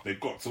 Nah. They've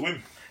got to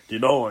win. You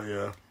know what?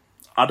 Yeah,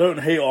 I don't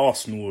hate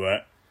Arsenal,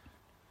 right?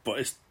 But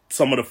it's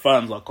some of the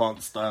fans I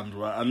can't stand,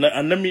 right?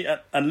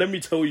 And let me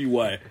tell you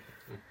why.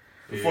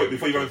 Before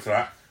you go into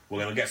that,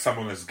 we're going to get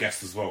someone as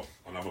guest as well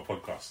on another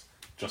podcast,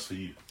 just for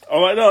you.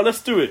 All right, now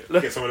let's do it.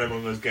 Get some of them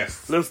on as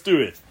guests. Let's do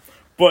it.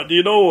 But do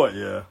you know what?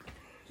 Yeah,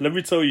 let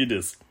me tell you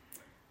this.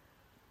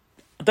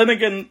 Then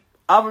again,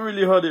 I haven't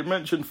really heard it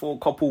mentioned for a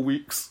couple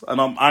weeks, and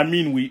I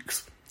mean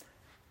weeks.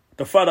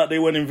 The fact that they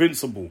went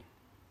invincible.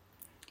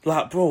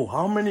 Like, bro,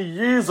 how many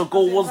years ago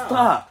was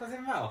that? Does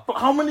it matter? But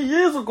how many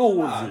years ago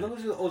was Nah, it?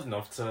 nobody's old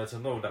enough to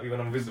know that we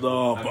went invisible.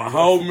 No, And but we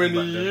how were many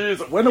back then. years?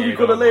 When are we Yeah,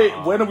 gonna no, lay?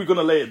 nah. When are we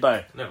gonna lay it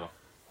die? Never.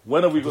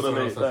 When are we Until gonna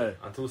lay someone it else die? does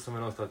it. Until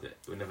someone else does it,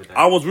 we'll never die.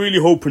 I was really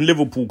hoping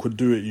Liverpool could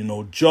do it, you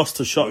know, just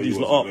to shut No, these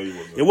you lot up. wasn't. No, you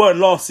wasn't. It weren't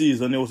last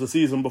season; it was the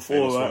season before,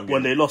 lost right, one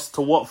when game. they lost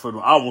to Watford.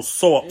 I was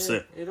so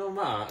upset. It don't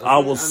matter. I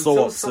was so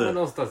Until upset. someone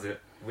else does it,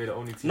 we're the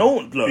only team. No,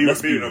 look,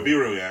 let's be Be real.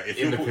 real, yeah. If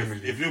In the Liverpool, Premier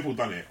League. if Liverpool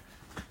done it,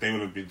 they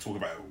would have been talking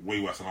about it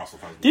way worse than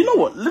Arsenal fans. Do you know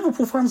what?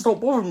 Liverpool fans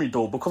don't bother me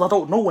though because I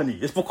don't know any.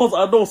 It's because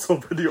I know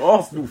so many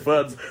Arsenal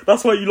fans.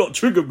 That's why you lot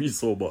trigger me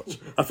so much.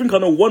 I think I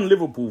know one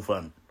Liverpool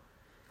fan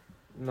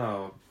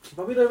No.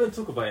 But we don't even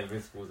talk about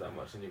Invincibles that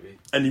much anyway.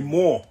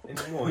 anymore.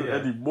 Anymore, yeah.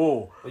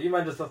 Anymore. But you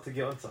might just love to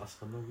get onto us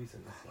for no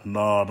reason. That's why.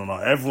 No.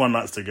 Everyone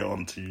likes to get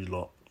on to you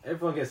lot.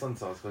 Everyone gets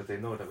onto us because they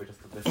know that we're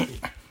just the best team.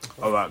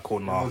 All right, cool.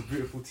 The Now, most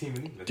beautiful team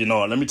in England. do you know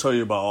what? Let me tell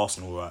you about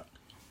Arsenal, right?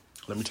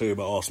 Let me tell you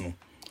about Arsenal.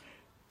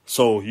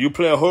 So, you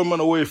play a home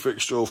and away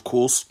fixture, of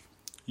course.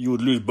 You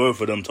would lose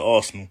both of them to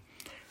Arsenal.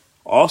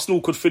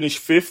 Arsenal could finish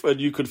 5th and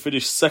you could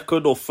finish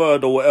 2nd or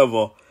 3rd or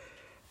whatever.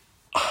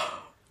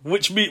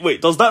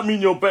 Wait, does that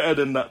mean you're better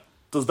than that?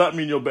 Does that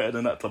mean you're better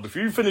than that club? If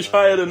you finish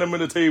higher than them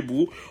in the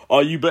table,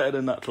 are you better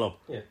than that club?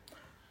 Yeah.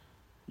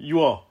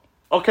 You are.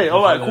 Okay,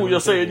 alright, cool. You're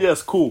saying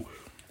yes, cool.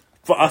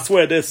 But I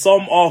swear, there's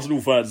some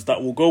Arsenal fans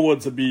that will go on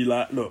to be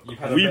like, look, You've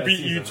had a we better beat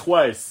you season.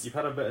 twice. You've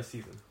had a better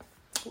season.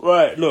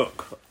 Right,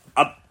 look.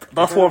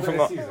 That's You've one had a thing.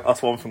 better season.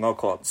 That's one thing I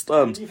can't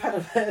stand. You've had a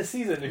better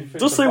season. If you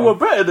Just say we're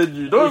better than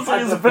you. Don't You've say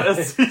had it's a a better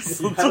better-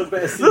 season. you've had a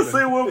better Just season.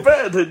 say we're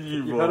better than you,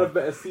 You've bro. had a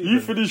better season.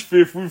 You finished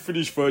fifth, we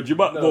finished third. You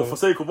might, No. well, for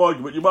sake of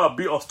argument, you might have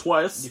beat us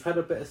twice. You've had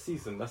a better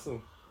season. That's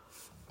all.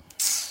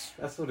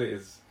 That's what it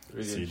is.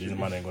 Really See, and these truly.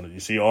 man ain't gonna. You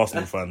see,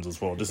 Arsenal fans as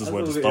well. This is That's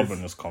where the all it is.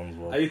 stubbornness comes,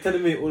 Are bro. you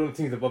telling me all them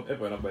teams above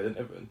Everton are better than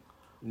Everton?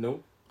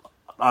 No.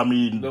 I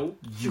mean, No.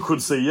 you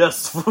could say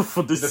yes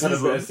for this They've had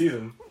a better season.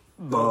 season.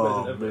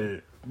 Nah, better than Everton.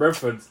 mate.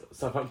 Brentford,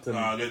 Southampton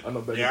Nah, are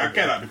not better. yeah, I than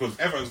get Everton. that because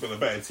Everton's got a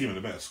better team and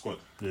a better squad,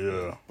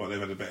 Yeah. but they've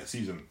had a better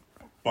season.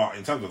 But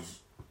in terms of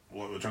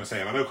what we're trying to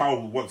say, and I know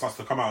Carl wants us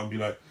to come out and be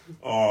like,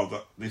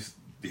 "Oh,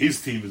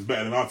 his team is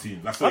better than our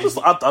team." That's what I just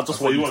that's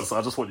want what you he to. wants.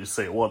 I just want you to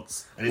say it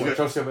once. And he's What, got,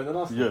 Chelsea are better than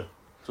us? Yeah.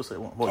 Just say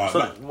it once. What, you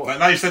said it.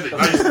 now you said it. Now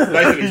you said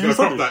it. He's You going to said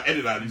crop it. that,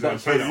 edit that, and he's going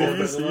to That's play what that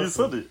you off. said. You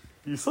said it.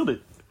 You said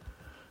it.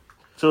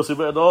 Chelsea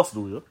better than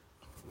Arsenal, yeah.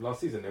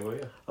 Last season, they were,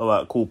 yeah. All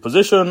right, cool.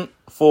 Position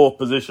for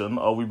position,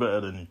 are we better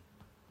than you?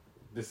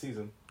 This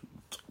season.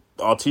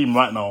 Oh, Our team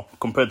right now,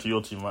 compared to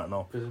your team right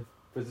now.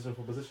 Position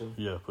for position.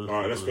 Yeah. Position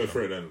All right, for let's go position.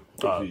 through it then.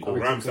 Alright,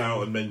 Quickly. cool.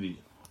 Ramsdale and Mendy.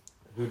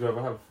 Who do I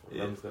ever have?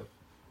 Yeah. Ramsdale.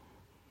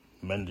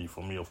 Mendy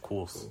for me, of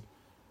course. Cool.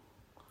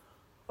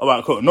 All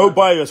right, cool. No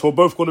bias. We're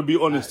both gonna be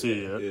honest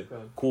here. Yeah. Yeah.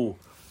 Cool.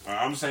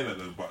 I'm saying that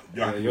though, but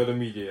Yeah, you're the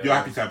media. you're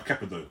happy to have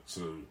Kepa though.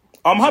 So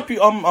I'm happy.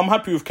 I'm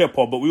happy with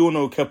Kepa, but we all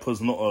know Kepa's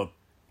not a.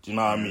 Do you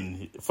know what I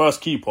mean?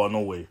 First keeper,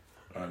 no way.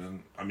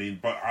 then, I mean,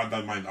 but I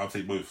don't mind. I'll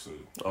take both. So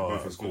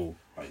both is cool.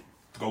 good. Like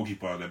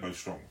goalkeeper, they're both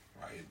strong.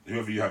 Like,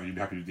 whoever you have, you'd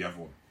be happy with the other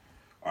one.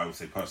 I would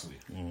say personally.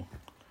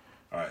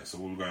 All right, so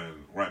we're going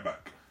right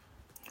back.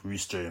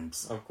 Reece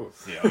James. Of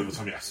course. Yeah, over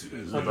Tomiyasu.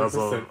 There's no- That's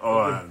all. 100%. All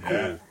right, cool.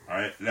 Yeah. All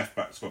right, left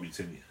back's got to be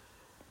Tierney.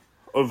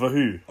 Over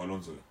who?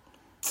 Alonso.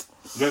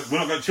 We're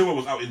not going. Chilwell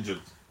was out injured.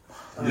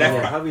 Left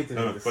yeah, back. how we doing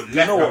No, this? but You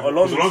left know back. what,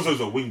 Because Alonso- Alonso's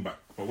a wing back,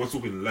 but we're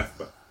talking left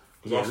back.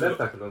 Yeah, Because left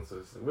back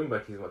Alonso's. Wing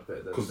back, he's much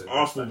better than. Because than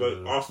Arsenal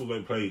left back.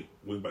 don't play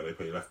wing back; they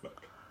play left back.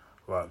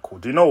 Right, cool.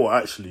 Do you know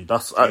what? Actually,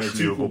 that's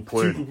actually a good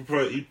point.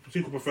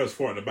 Tuchel prefers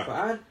four at the back. But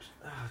I'd.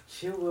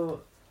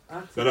 Chilwell.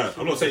 No,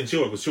 I'm not saying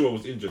Chilwell because Chilwell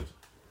was injured.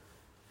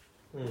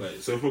 Like,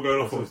 so if we're going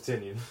off Also, of it's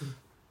Tierney.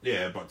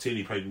 yeah, but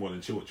Tierney played more than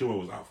Chilwell.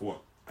 Chilwell was out for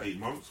what 8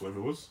 months, whatever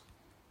it was.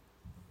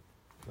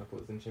 I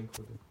thought it was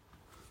Zinchenko.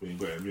 We ain't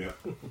got him yet.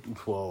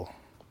 Well,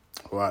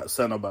 right,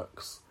 centre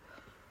backs.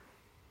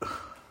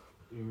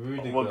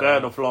 Rudiger. We're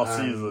going off last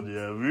and season,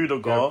 yeah.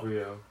 Rudiger.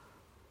 Gabriel.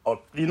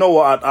 Oh, you know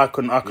what? I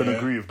can Yeah.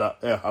 agree with that.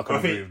 Yeah, I can I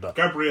agree think with that.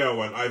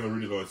 Gabriel and either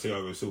Rudiger or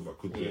Thiago Silva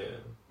could do Yeah.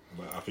 it.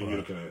 But I think you're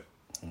looking at it.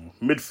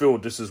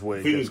 Midfield, this is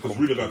where The it thing is gets because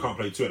Rudiger complicated. can't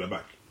play two at the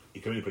back. He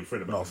can only play three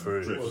at the back. No,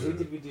 for Drift. Well, who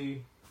did we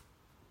do?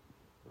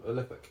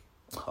 Left back.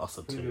 That's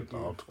a Who did team. we do?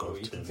 I'll go Oh,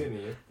 with Ethan Tierney.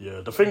 Tierney, yeah.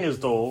 Yeah, the thing is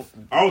though,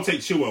 I would take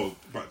Chilwell,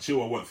 but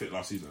Chilwell weren't fit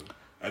last season.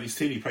 At least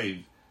Tierney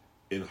played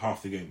in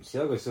half the games.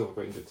 Thiago Silva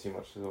got injured too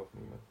much as well for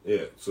me, man.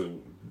 Yeah, so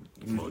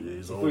oh, yeah,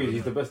 he's old, He's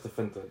isn't the he? best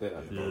defender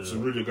there. Yeah. so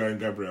Rudiger and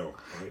Gabriel.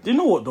 Right? Do you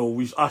know what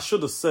though? I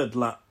should have said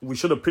like we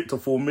should have picked a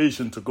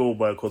formation to go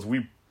by because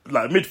we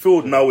like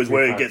midfield now is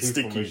where it gets 3-5-2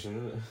 sticky. formation,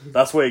 isn't it?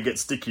 That's where it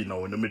gets sticky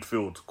now in the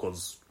midfield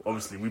because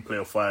obviously we play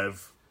a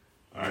 5.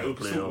 All right, we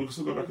can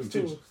still go back and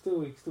change.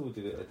 We still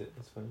did it. Edit.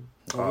 That's fine.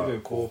 Alright, We're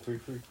doing cool.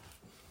 4-3-3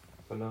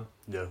 for now.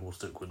 Yeah, we'll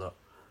stick with that.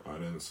 All right,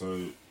 then.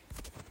 So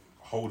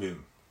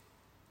holding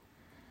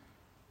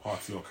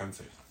Partey or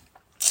Kante,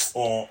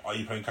 or are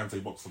you playing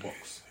Kante box to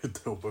box?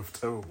 They're both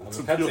terrible. I mean,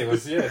 to be Kante honest.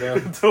 was They're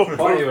Partey both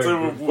went-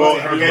 terrible. Well,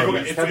 Partey okay,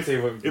 went-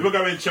 Kante went- if we're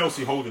going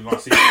Chelsea holding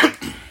last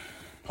season,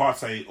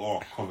 Partey or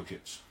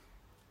Kovacic,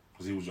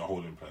 because he was your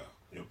holding player,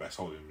 your best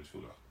holding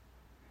midfielder.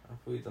 I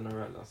thought he'd done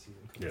alright last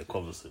season. Yeah,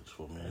 Kovacic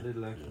for me. I did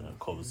like yeah, him.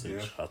 Kovacic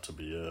Yeah. had to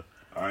be. Yeah.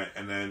 All right,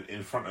 and then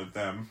in front of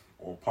them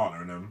or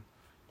partnering them,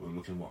 we're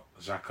looking what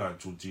Xhaka,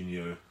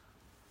 Jorginho,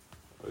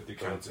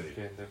 Odegaard was Kante.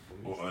 playing there for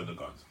me. or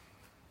Odegaard.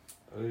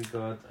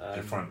 Odegaard and...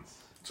 In front.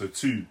 So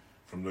 2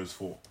 from those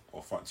 4,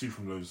 or 2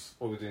 from those.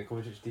 What we're doing?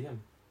 Kovacic DM.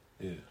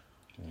 Yeah.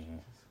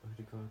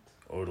 Odegaard.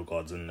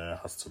 Odegaard's in there,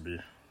 has to be.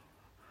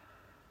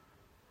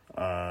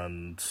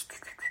 And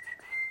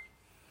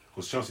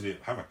Because Chelsea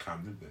didn't have a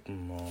cam, did they?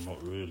 no,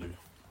 not really.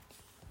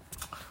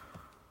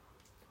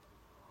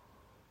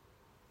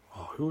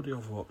 Oh, who are the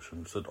other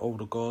options? Said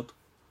Odegaard.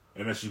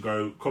 Unless you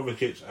go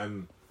Kovacic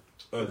and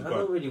I don't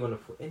Odegaard. really want to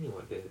put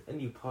anyone there.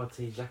 Any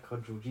Partey,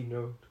 Xhaka,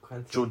 Jorginho,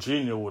 Kante.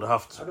 Jorginho would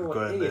have I to don't be want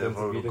going any there of with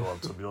them to be there.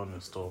 Odegaard, to be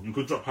honest, though. You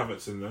could drop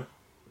Havertz in there.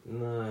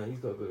 Nah, he's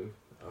got to go.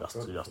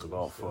 He has to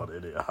go out front,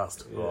 innit? It has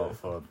to go Yeah. out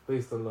front.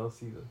 Based on last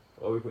season.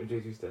 Or we're putting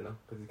Jesus there now,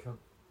 because he can't.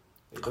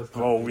 It does count.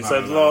 Bro, we No,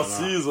 said no, last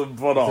no. season,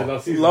 brother. said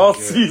last season? Last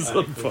Yeah. season,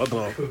 Alright,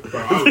 cool. brother. But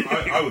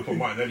I would put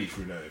Martinelli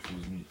through there if it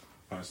was me,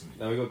 personally.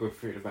 Now we got to go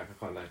through at the back. I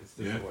can't lie. This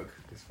doesn't Yeah. work.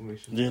 This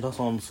formation. Yeah, that's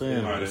what I'm saying.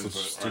 Yeah, Alright, It's then, a so,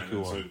 sticky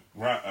alright, one. then,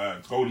 so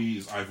right, goalie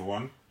is either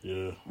one.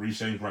 Yeah, Reece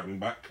James right wing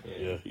back.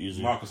 yeah,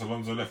 easy. Marcus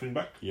Alonso left wing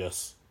back.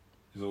 Yes.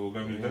 Is it all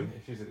going with Yeah, them?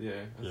 if she's yeah.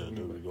 that's Yeah, what I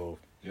there mean. we go.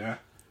 Yeah.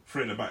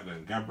 3 at the back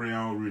then.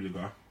 Gabriel,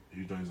 Rudiger.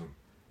 Who joins them?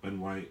 Ben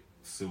White,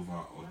 Silva,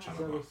 or Thiago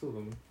Chalobah. Silva,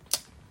 man.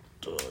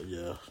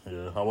 Yeah.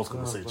 I was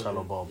going to say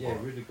Chalobah, Yeah,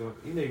 but... Rudiger.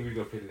 You know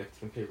Rudiger played left. He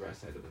can play right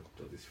side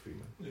of this three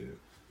man.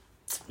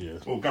 Yeah. Yeah.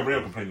 Well,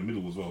 Gabriel can play in the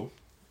middle as well.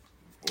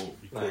 Or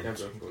Nah,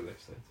 Gabriel can go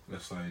left side.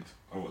 left side.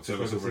 Oh, what?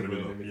 Thiago Silva in the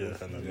middle. Yeah,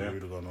 and then Yeah.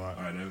 Rudiger on the right.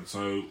 Alright then.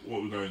 So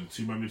what we going?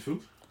 2-man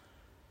midfield.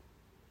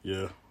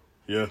 Yeah.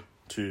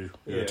 Two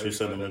Odegaard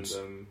sentiments.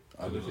 and,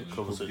 And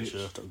Kovacic,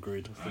 yeah,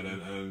 agreed. And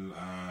then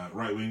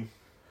right wing,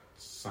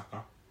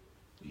 Saka.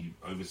 He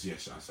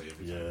oversees, I say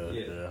every time.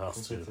 Yeah,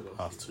 has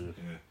to.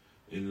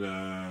 Yeah. In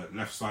the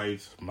left side,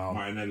 Mount.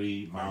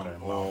 Martinelli, Mount,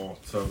 Okay, or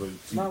Turbo.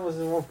 Mount was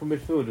in one for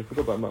midfield. I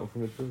forgot about Mount for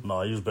midfield.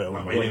 No, he was better on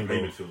Mount, the he wing, didn't play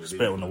though. midfield, He's he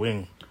better didn't. on the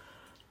wing.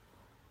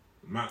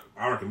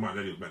 I reckon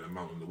Martinelli was better than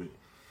Mount on the wing.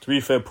 To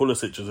be fair,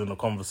 Pulisic is in the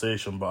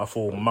conversation, but I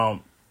thought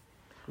Mount...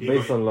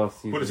 Based on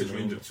last season. Pulisic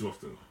was injured too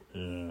often.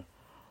 Yeah.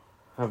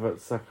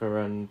 Havertz, Saka,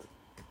 and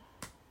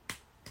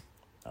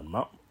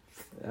Mount?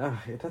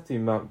 it had to be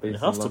Mount It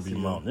based has on to last be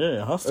season. Mount.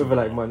 Yeah, it has to Over be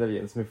like Mount. Martinelli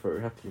and Smith Rowe,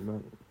 it had to be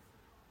Mount.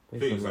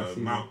 Based Thing on is, last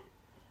season. Mount,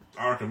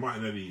 I reckon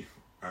Martinelli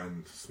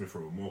and Smith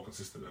Rowe were more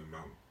consistent than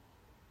Mount.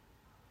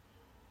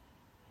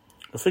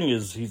 The thing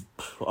is,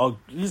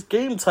 his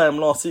game time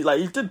last season, like,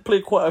 he did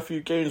play quite a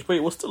few games, but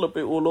it was still a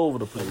bit all over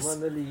the place.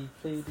 Martinelli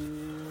played it's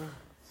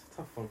a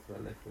tough one for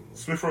that left wing.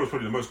 Smith Rowe was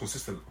probably the most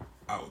consistent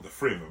out of the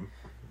three of them.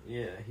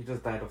 Yeah, he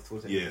just died off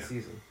towards the end of the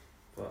season.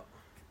 But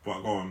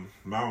But go on,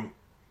 Mount,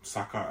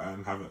 Saka,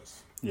 and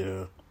Havertz.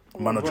 Yeah.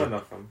 Manager. Werner,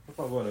 fam. I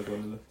thought Werner go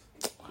on the left.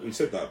 We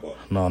said that, but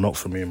No, not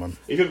for me, man.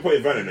 if you can put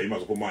in Werner, you might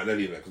as well put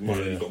Martinelli in there because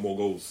Martinelli's got more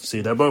goals.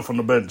 See, they're both on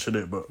the bench,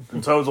 innit? But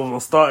in terms of a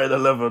starting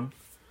 11,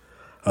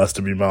 has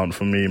to be Mount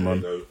for me,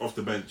 man. So, off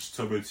the bench,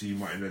 Turbo T,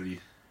 Martinelli.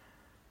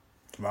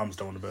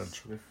 Ramsdale on the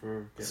bench.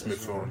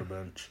 Smith Rowe on the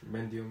bench.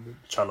 Mendy on the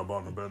Chalobah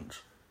on the bench.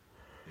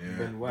 Yeah,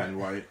 Ben White. Ben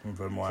White. And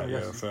Van White,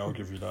 yeah, fair, I'll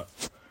give you that.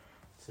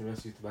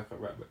 Tomiyasu used to back up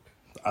right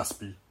back.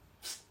 Aspie.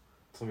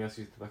 Tomiyasu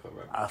used to back up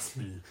right back.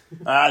 Aspie.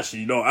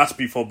 Actually, no,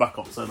 Aspie for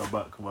backup centre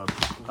back, man.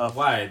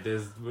 Why?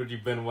 There's already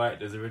Ben White.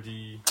 There's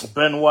already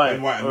Ben White,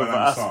 Ben White and over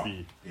Werner start.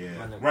 Aspie.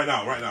 Yeah. Right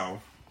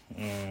now,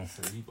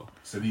 Saliba.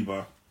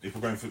 Saliba. If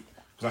we're going for,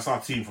 because that's our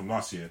team from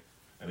last year,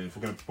 and if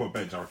we're going to put a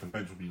bench, I reckon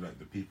bench will be like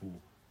the people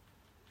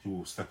who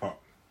will step up.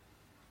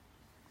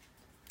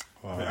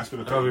 Wow. That's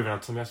been I don't even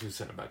have Tomiyasu who's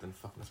centre back. Then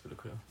fucking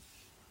Aspilicueta.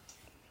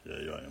 Yeah,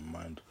 you're in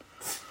mind.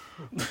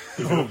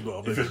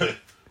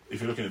 If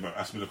you're looking at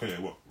Aspilicueta,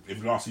 what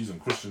if last season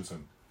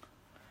Christensen?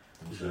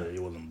 Yeah, he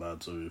wasn't bad,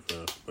 to be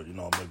fair. But you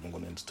know, I'm not even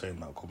going to entertain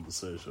that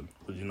conversation.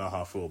 But you know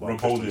how I feel about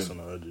Rob Holding. Christensen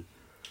already.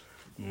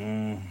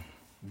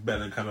 Better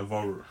than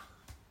Cannavaro.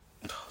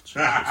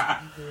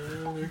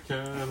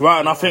 Right,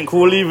 and I think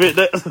we'll leave it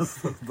there.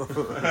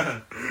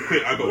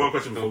 Quick, I've got one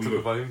question before Don't we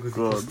talk go. about him because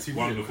Go he's too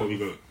One before we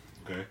go.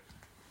 Okay.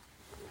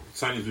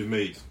 Signings we've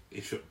made.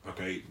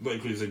 Not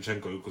including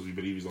Zinchenko because we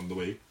believe he's on the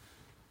way.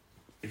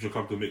 If you're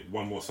coming to make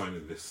one more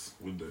signing this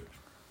window,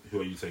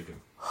 who are you taking?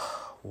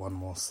 One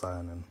more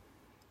signing.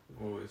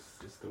 Oh,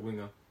 it's the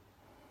winger.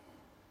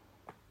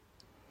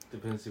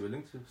 Depends who we're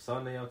linked to.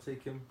 Sane, I'll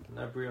take him.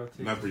 Gnabry, I'll take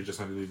him. Gnabry just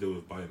had to deal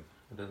with Bayern.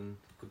 And then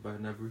goodbye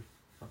Gnabry.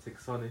 I'll take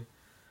Sane.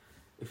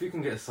 If you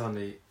can get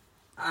Sane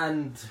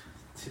and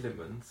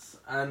Tielemans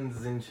and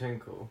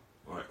Zinchenko,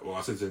 Alright, well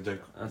I said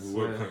Zinchenko. We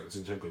won't count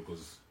Zinchenko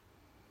because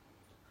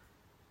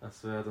I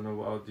swear I don't know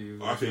what I'll do.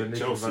 I I'll do a think naked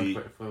Chelsea-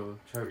 van fight for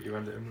charity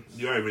around the Emirates.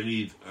 you don't even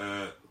need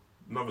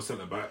another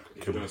centre back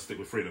if you're going to stick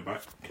with three at the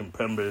back,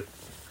 Kimpembe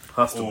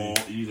has to or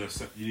be. you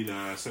need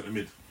a centre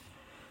mid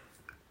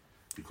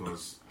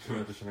because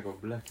I'm just trying to go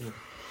black in it.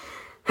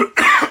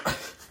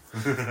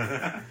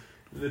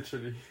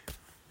 Literally.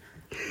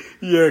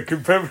 Yeah,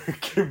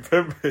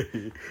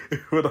 Kimpembe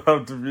would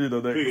have to be the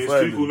I think next it's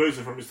signing. Tuchel knows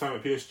him from his time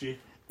at PSG.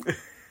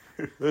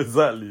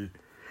 Exactly.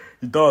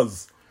 He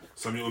does.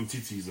 Samuel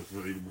Umtiti is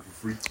available for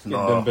free, Get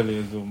Nah.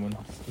 Dembele as well, man.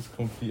 Just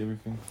complete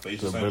everything. but he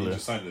Dembele.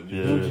 just signed him. Yeah,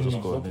 What do you just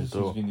need? got What his positions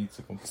door. do you need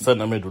to complete?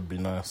 Centre mid would be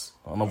nice.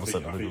 I Another think-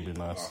 centre I mid think- would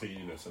be I nice. think you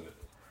need a centre.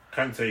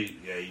 Kante,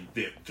 yeah, he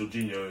dipped.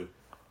 Jorginho.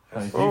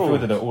 Like, if Oh. you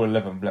fielded an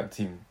all-11 black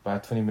team, by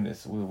 20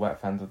 minutes, all the white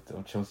fans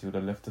of Chelsea would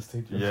have left the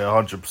stadium. Yeah,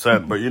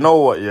 100%. But you know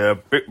what, yeah?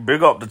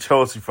 Big up the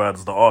Chelsea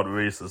fans that aren't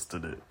racist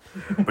in it.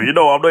 But you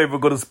know, I'm not even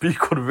going to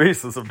speak on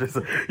racism.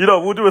 You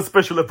know, we'll do a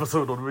special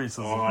episode on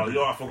racism. Oh, you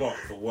know, I forgot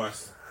the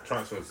worst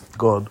transfers.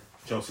 God.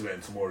 Chelsea letting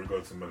Tomori go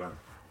to Milan.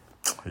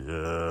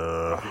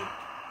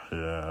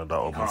 Yeah,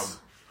 that one was...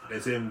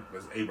 There's him,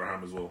 there's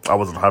Abraham as well. I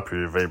wasn't happy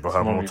with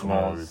Abraham or Tomori,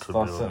 Tomori, to be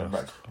star centre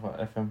back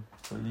honest. for FM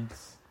for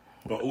Leeds.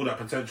 But all that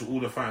potential,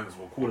 all the fans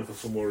were calling for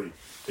Tomori.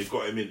 They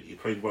got him in, he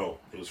played well.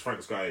 It was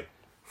Frank's guy.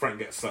 Frank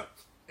gets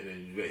sacked, and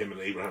then you let him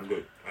and Abraham go.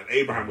 And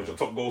Abraham was your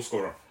top goal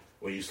scorer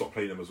when you stopped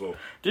playing him as well.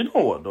 Do you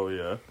know what, though,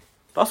 yeah?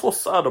 That's what's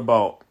sad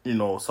about, you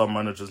know, some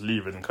managers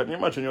leaving. Can you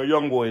imagine you're a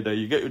young boy there,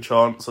 you get your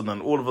chance, and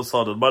then all of a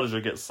sudden, manager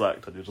gets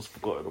sacked, and you're just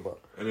forgotten about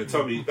it. And then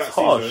tell me, that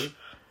Harsh. season,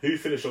 who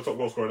finished your top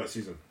goal scorer that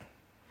season?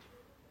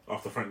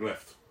 After Frank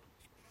left.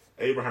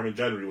 Abraham in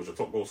January was your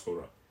top goal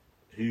scorer.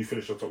 Who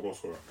finished your top goal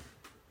scorer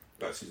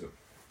that season?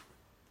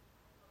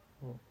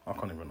 I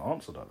can't even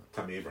answer that.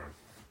 Tammy Abraham.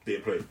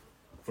 Didn't play.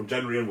 From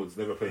January onwards,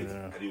 never played.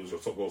 Yeah. And he was your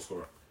top goal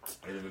scorer.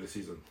 at the end of the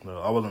season. No,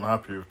 I wasn't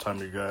happy with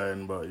Tammy Guy,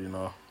 but you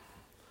know.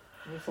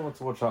 There's someone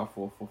to watch out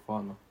for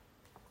fun.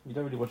 You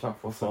don't really watch out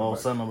for Oh,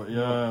 centre-back.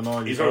 yeah, no,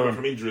 He's coming back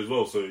from injury as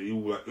well, so he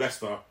will, like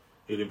Leicester,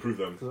 he'll improve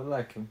them. Because I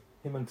like him.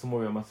 Him and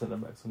Tomori are my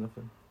centre-backs or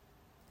nothing.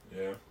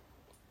 Yeah.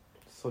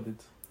 Solid.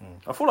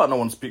 I feel like no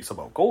one speaks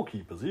about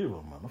goalkeepers either,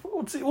 man. I feel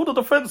all the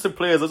defensive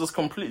players are just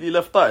completely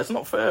left out. It's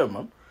not fair,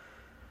 man.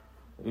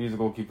 He's a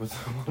goalkeeper.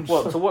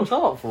 What to watch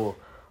out for?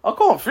 I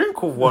can't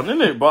think of one,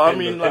 innit? But I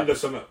mean, like,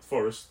 Henderson at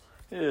Forest.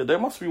 yeah, there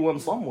must be one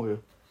somewhere.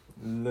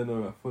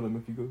 Leno at Fulham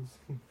if he goes.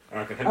 I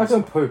reckon I've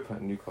Henderson. done Pope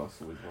at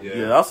Newcastle with one.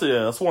 Yeah.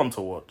 That's one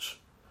to watch.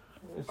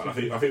 It's And I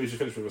just think we should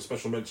finish with a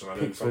special mention. I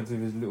know Pickford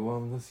with his little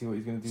arm. Let's see what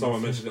he's going to do.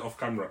 someone mentioned it off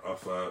camera,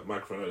 off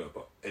microphone earlier,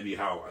 but Eddie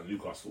Howe and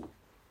Newcastle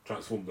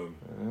transformed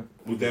them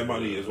with their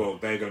money as well.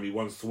 They're going to be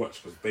ones to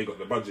watch because they got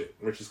the budget,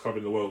 richest club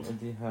in the world.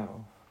 Eddie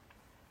Howe.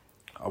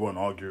 I won't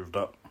argue with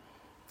that.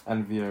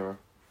 And Vieira.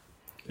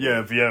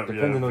 Yeah,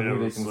 Depending on who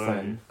they Vieira's, can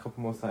sign. A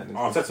couple more signings.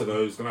 Arteta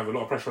though is going to have a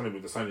lot of pressure on him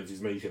with the signings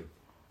he's making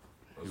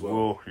He as well.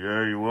 will,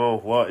 yeah, he will.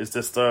 What is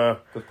this? Because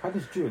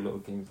Palace drew a lot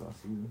of games last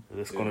season.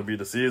 This gonna be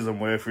the season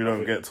where if we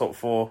don't get top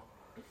 4,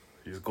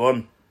 he's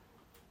gone.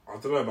 I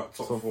don't know about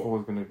top Top four. 4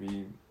 is going to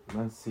be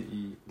Man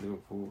City,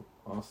 Liverpool,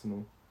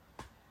 Arsenal,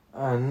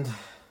 and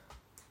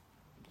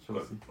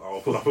Chelsea. I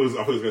was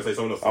going to say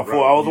someone else. I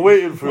was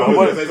waiting for I it. was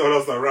going to say someone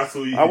else that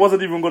rattle you. I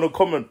wasn't even gonna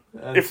comment.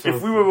 And If we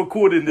Chelsea. were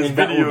recording this In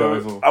that order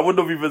as video, well. I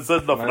wouldn't have even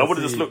said nothing. I Man would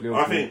have just City, looked.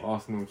 Liverpool, I think-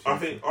 Arsenal, I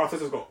Chelsea. think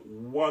Arteta's got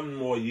one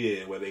more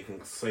year where they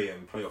can say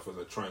and play off as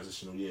a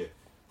transitional year.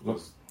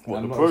 Because What,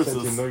 I'm the not saying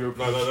process? no, you're-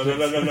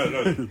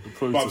 no. The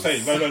But I'm process.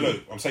 saying no.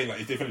 I'm saying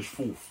like if they finish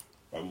fourth,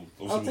 like, I'll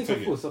we'll take take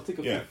a it. fourth. I'll take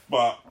a Yeah, fourth.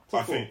 but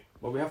Top I four. think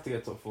But we have to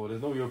get top 4.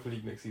 There's no Europa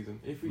League next season.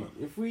 No.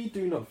 If we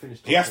do not finish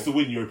top he has 4, to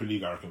win Europa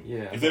League. I reckon.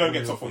 Yeah, If they don't get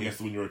Europa top 4, he League. has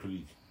to win Europa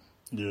League.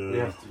 we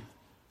Yeah. have to.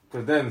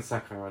 Because then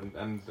Saka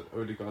and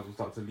Odegaard will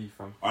start to leave,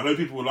 fam. I know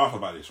people will laugh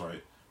about this,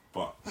 right?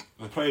 But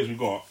the players we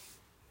got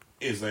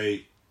is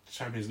a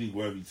Champions League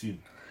worthy team.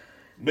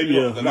 Maybe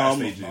not at the last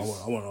stages. I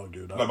won't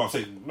argue with that. Like I'm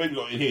saying, maybe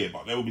not in here,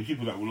 but there will be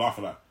people that will laugh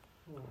at that.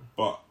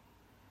 But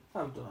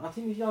Fam, I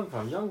think he's young,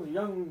 fam.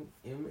 Young,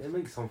 it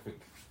makes something.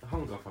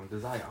 Hunger, fam.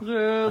 Desire.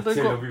 Yeah, Like Thierry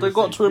they Henry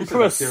got was to saying. We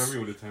impress. said that Thierry Henry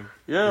all the time.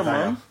 Yeah,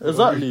 Desire. man.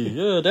 Exactly.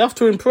 Yeah, they have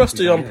to impress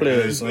the young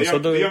players. the So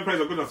young, the they, young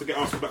players are good enough to get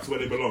Arsenal back to where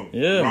they belong.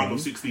 Yeah, Round man. of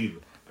 16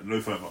 and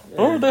no further.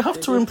 bro, they have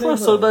to They impress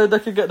play so well. they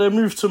can get their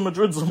move to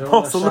Madrid and You know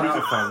what, Barcelona. shout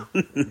out, fam.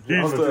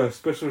 I want to do that? a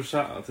special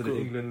shout out to the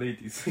England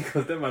ladies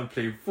because them man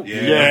play football.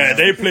 Yeah. Yeah,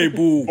 they play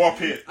ball.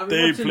 Bop it. I've They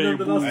been watching play them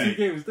the ball. last 2 Hey,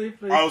 games. They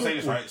play I was saying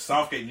this football. right.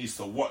 Southgate needs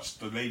to watch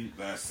the lady,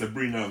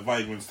 Sabrina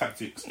Weigman's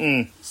tactics.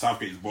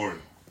 Southgate is boring.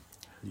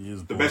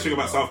 The best thing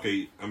about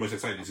Southgate and most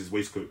exciting is his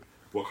waistcoat.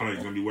 What colour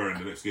he's going to be wearing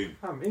the next game.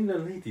 Fam,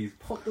 England ladies,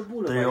 pop the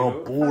ball. They about, are you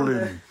know. balling.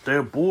 Fam,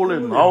 They're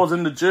balling. I was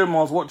in the gym. I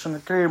was watching the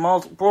game. I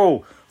was,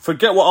 bro,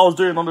 forget what I was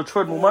doing on the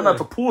treadmill. Man, I had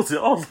to pause it.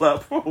 I was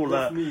like, bro, That's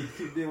like, me.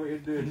 Keep doing what you're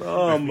doing.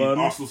 nah, Beth Mead, man.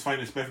 Arsenal's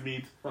finest Beth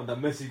Mead. Fam, that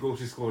Messi goal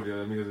she scored, yeah,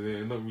 I mean,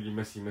 they're not really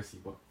messy,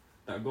 but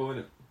that goal in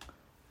it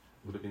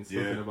would have been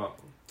spoken Yeah. about.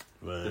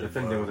 Man, The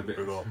defending was a bit-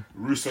 big up.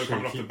 Russo Sure,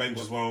 coming off the keep- bench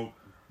as well,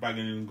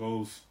 banging in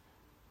goals.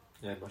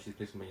 Yeah, but she's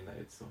played for Man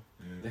United, so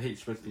Yeah. they hate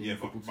Spurs. Yeah,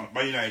 but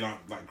Man United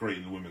aren't that great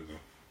in the women's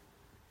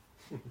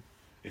though.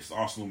 It's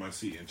Arsenal, Man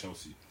City, and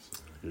Chelsea. So.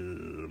 Yeah,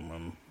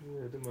 man.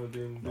 Yeah, they might be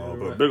doing No, right.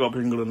 but big up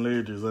England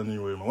ladies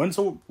anyway, man.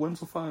 When's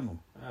the final?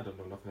 I don't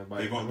know nothing about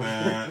They it.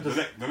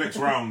 got the next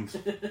round.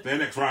 Their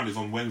next round is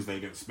on Wednesday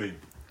against Spain,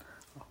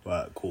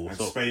 Right, cool. and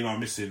So, Spain are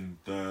missing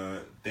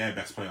their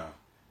best player.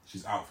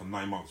 She's out for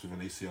 9 months with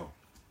an ACL.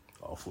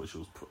 I thought she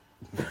was.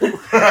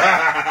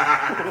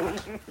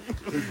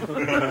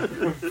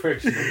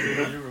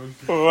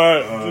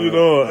 Alright, you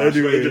know,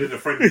 She got injured anyway. in the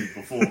friendly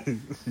before.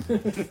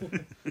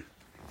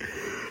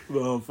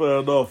 No, fair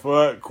enough.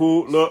 Alright,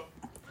 cool. Look.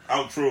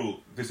 Outro.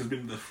 This has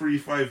been the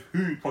 3-5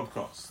 Who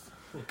podcast.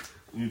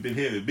 We've been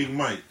here with Big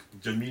Mike,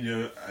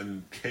 Jamino,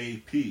 and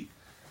KP.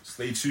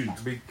 Stay tuned.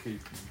 Big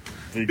keep.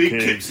 Big KP,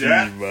 kips,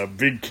 yeah? man.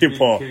 Big kipper.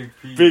 KP.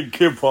 Big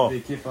kipper.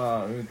 Big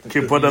keeper.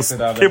 Kipper the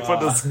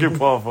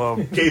skipper,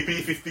 fam.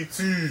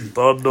 KP52.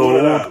 Don't All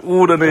of know that.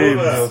 all the All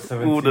names. of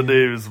that. All the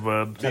names,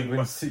 man.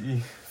 Chadwin City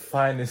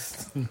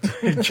finest.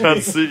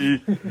 Chad City.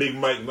 Big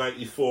Mike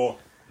 94,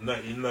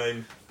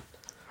 99.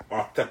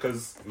 Our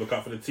techers. Look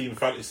out for the team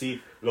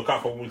fantasy. Look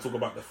out for when we talk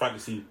about the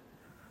fantasy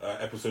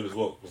episode as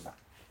well.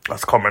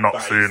 That's coming up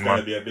That is soon, going to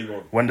man. be a big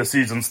one. When the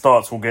season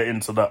starts, we'll get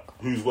into that.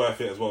 Who's worth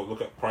it as well?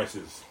 Look at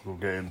prices. We'll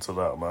get into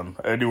that, man.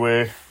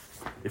 Anyway,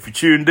 if you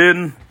tuned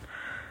in,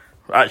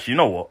 actually, you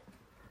know what?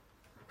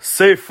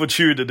 Safe for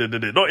tuning in,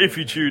 innit? Not if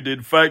you tuned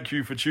in. Thank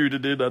you for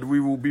tuning in, and we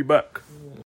will be back.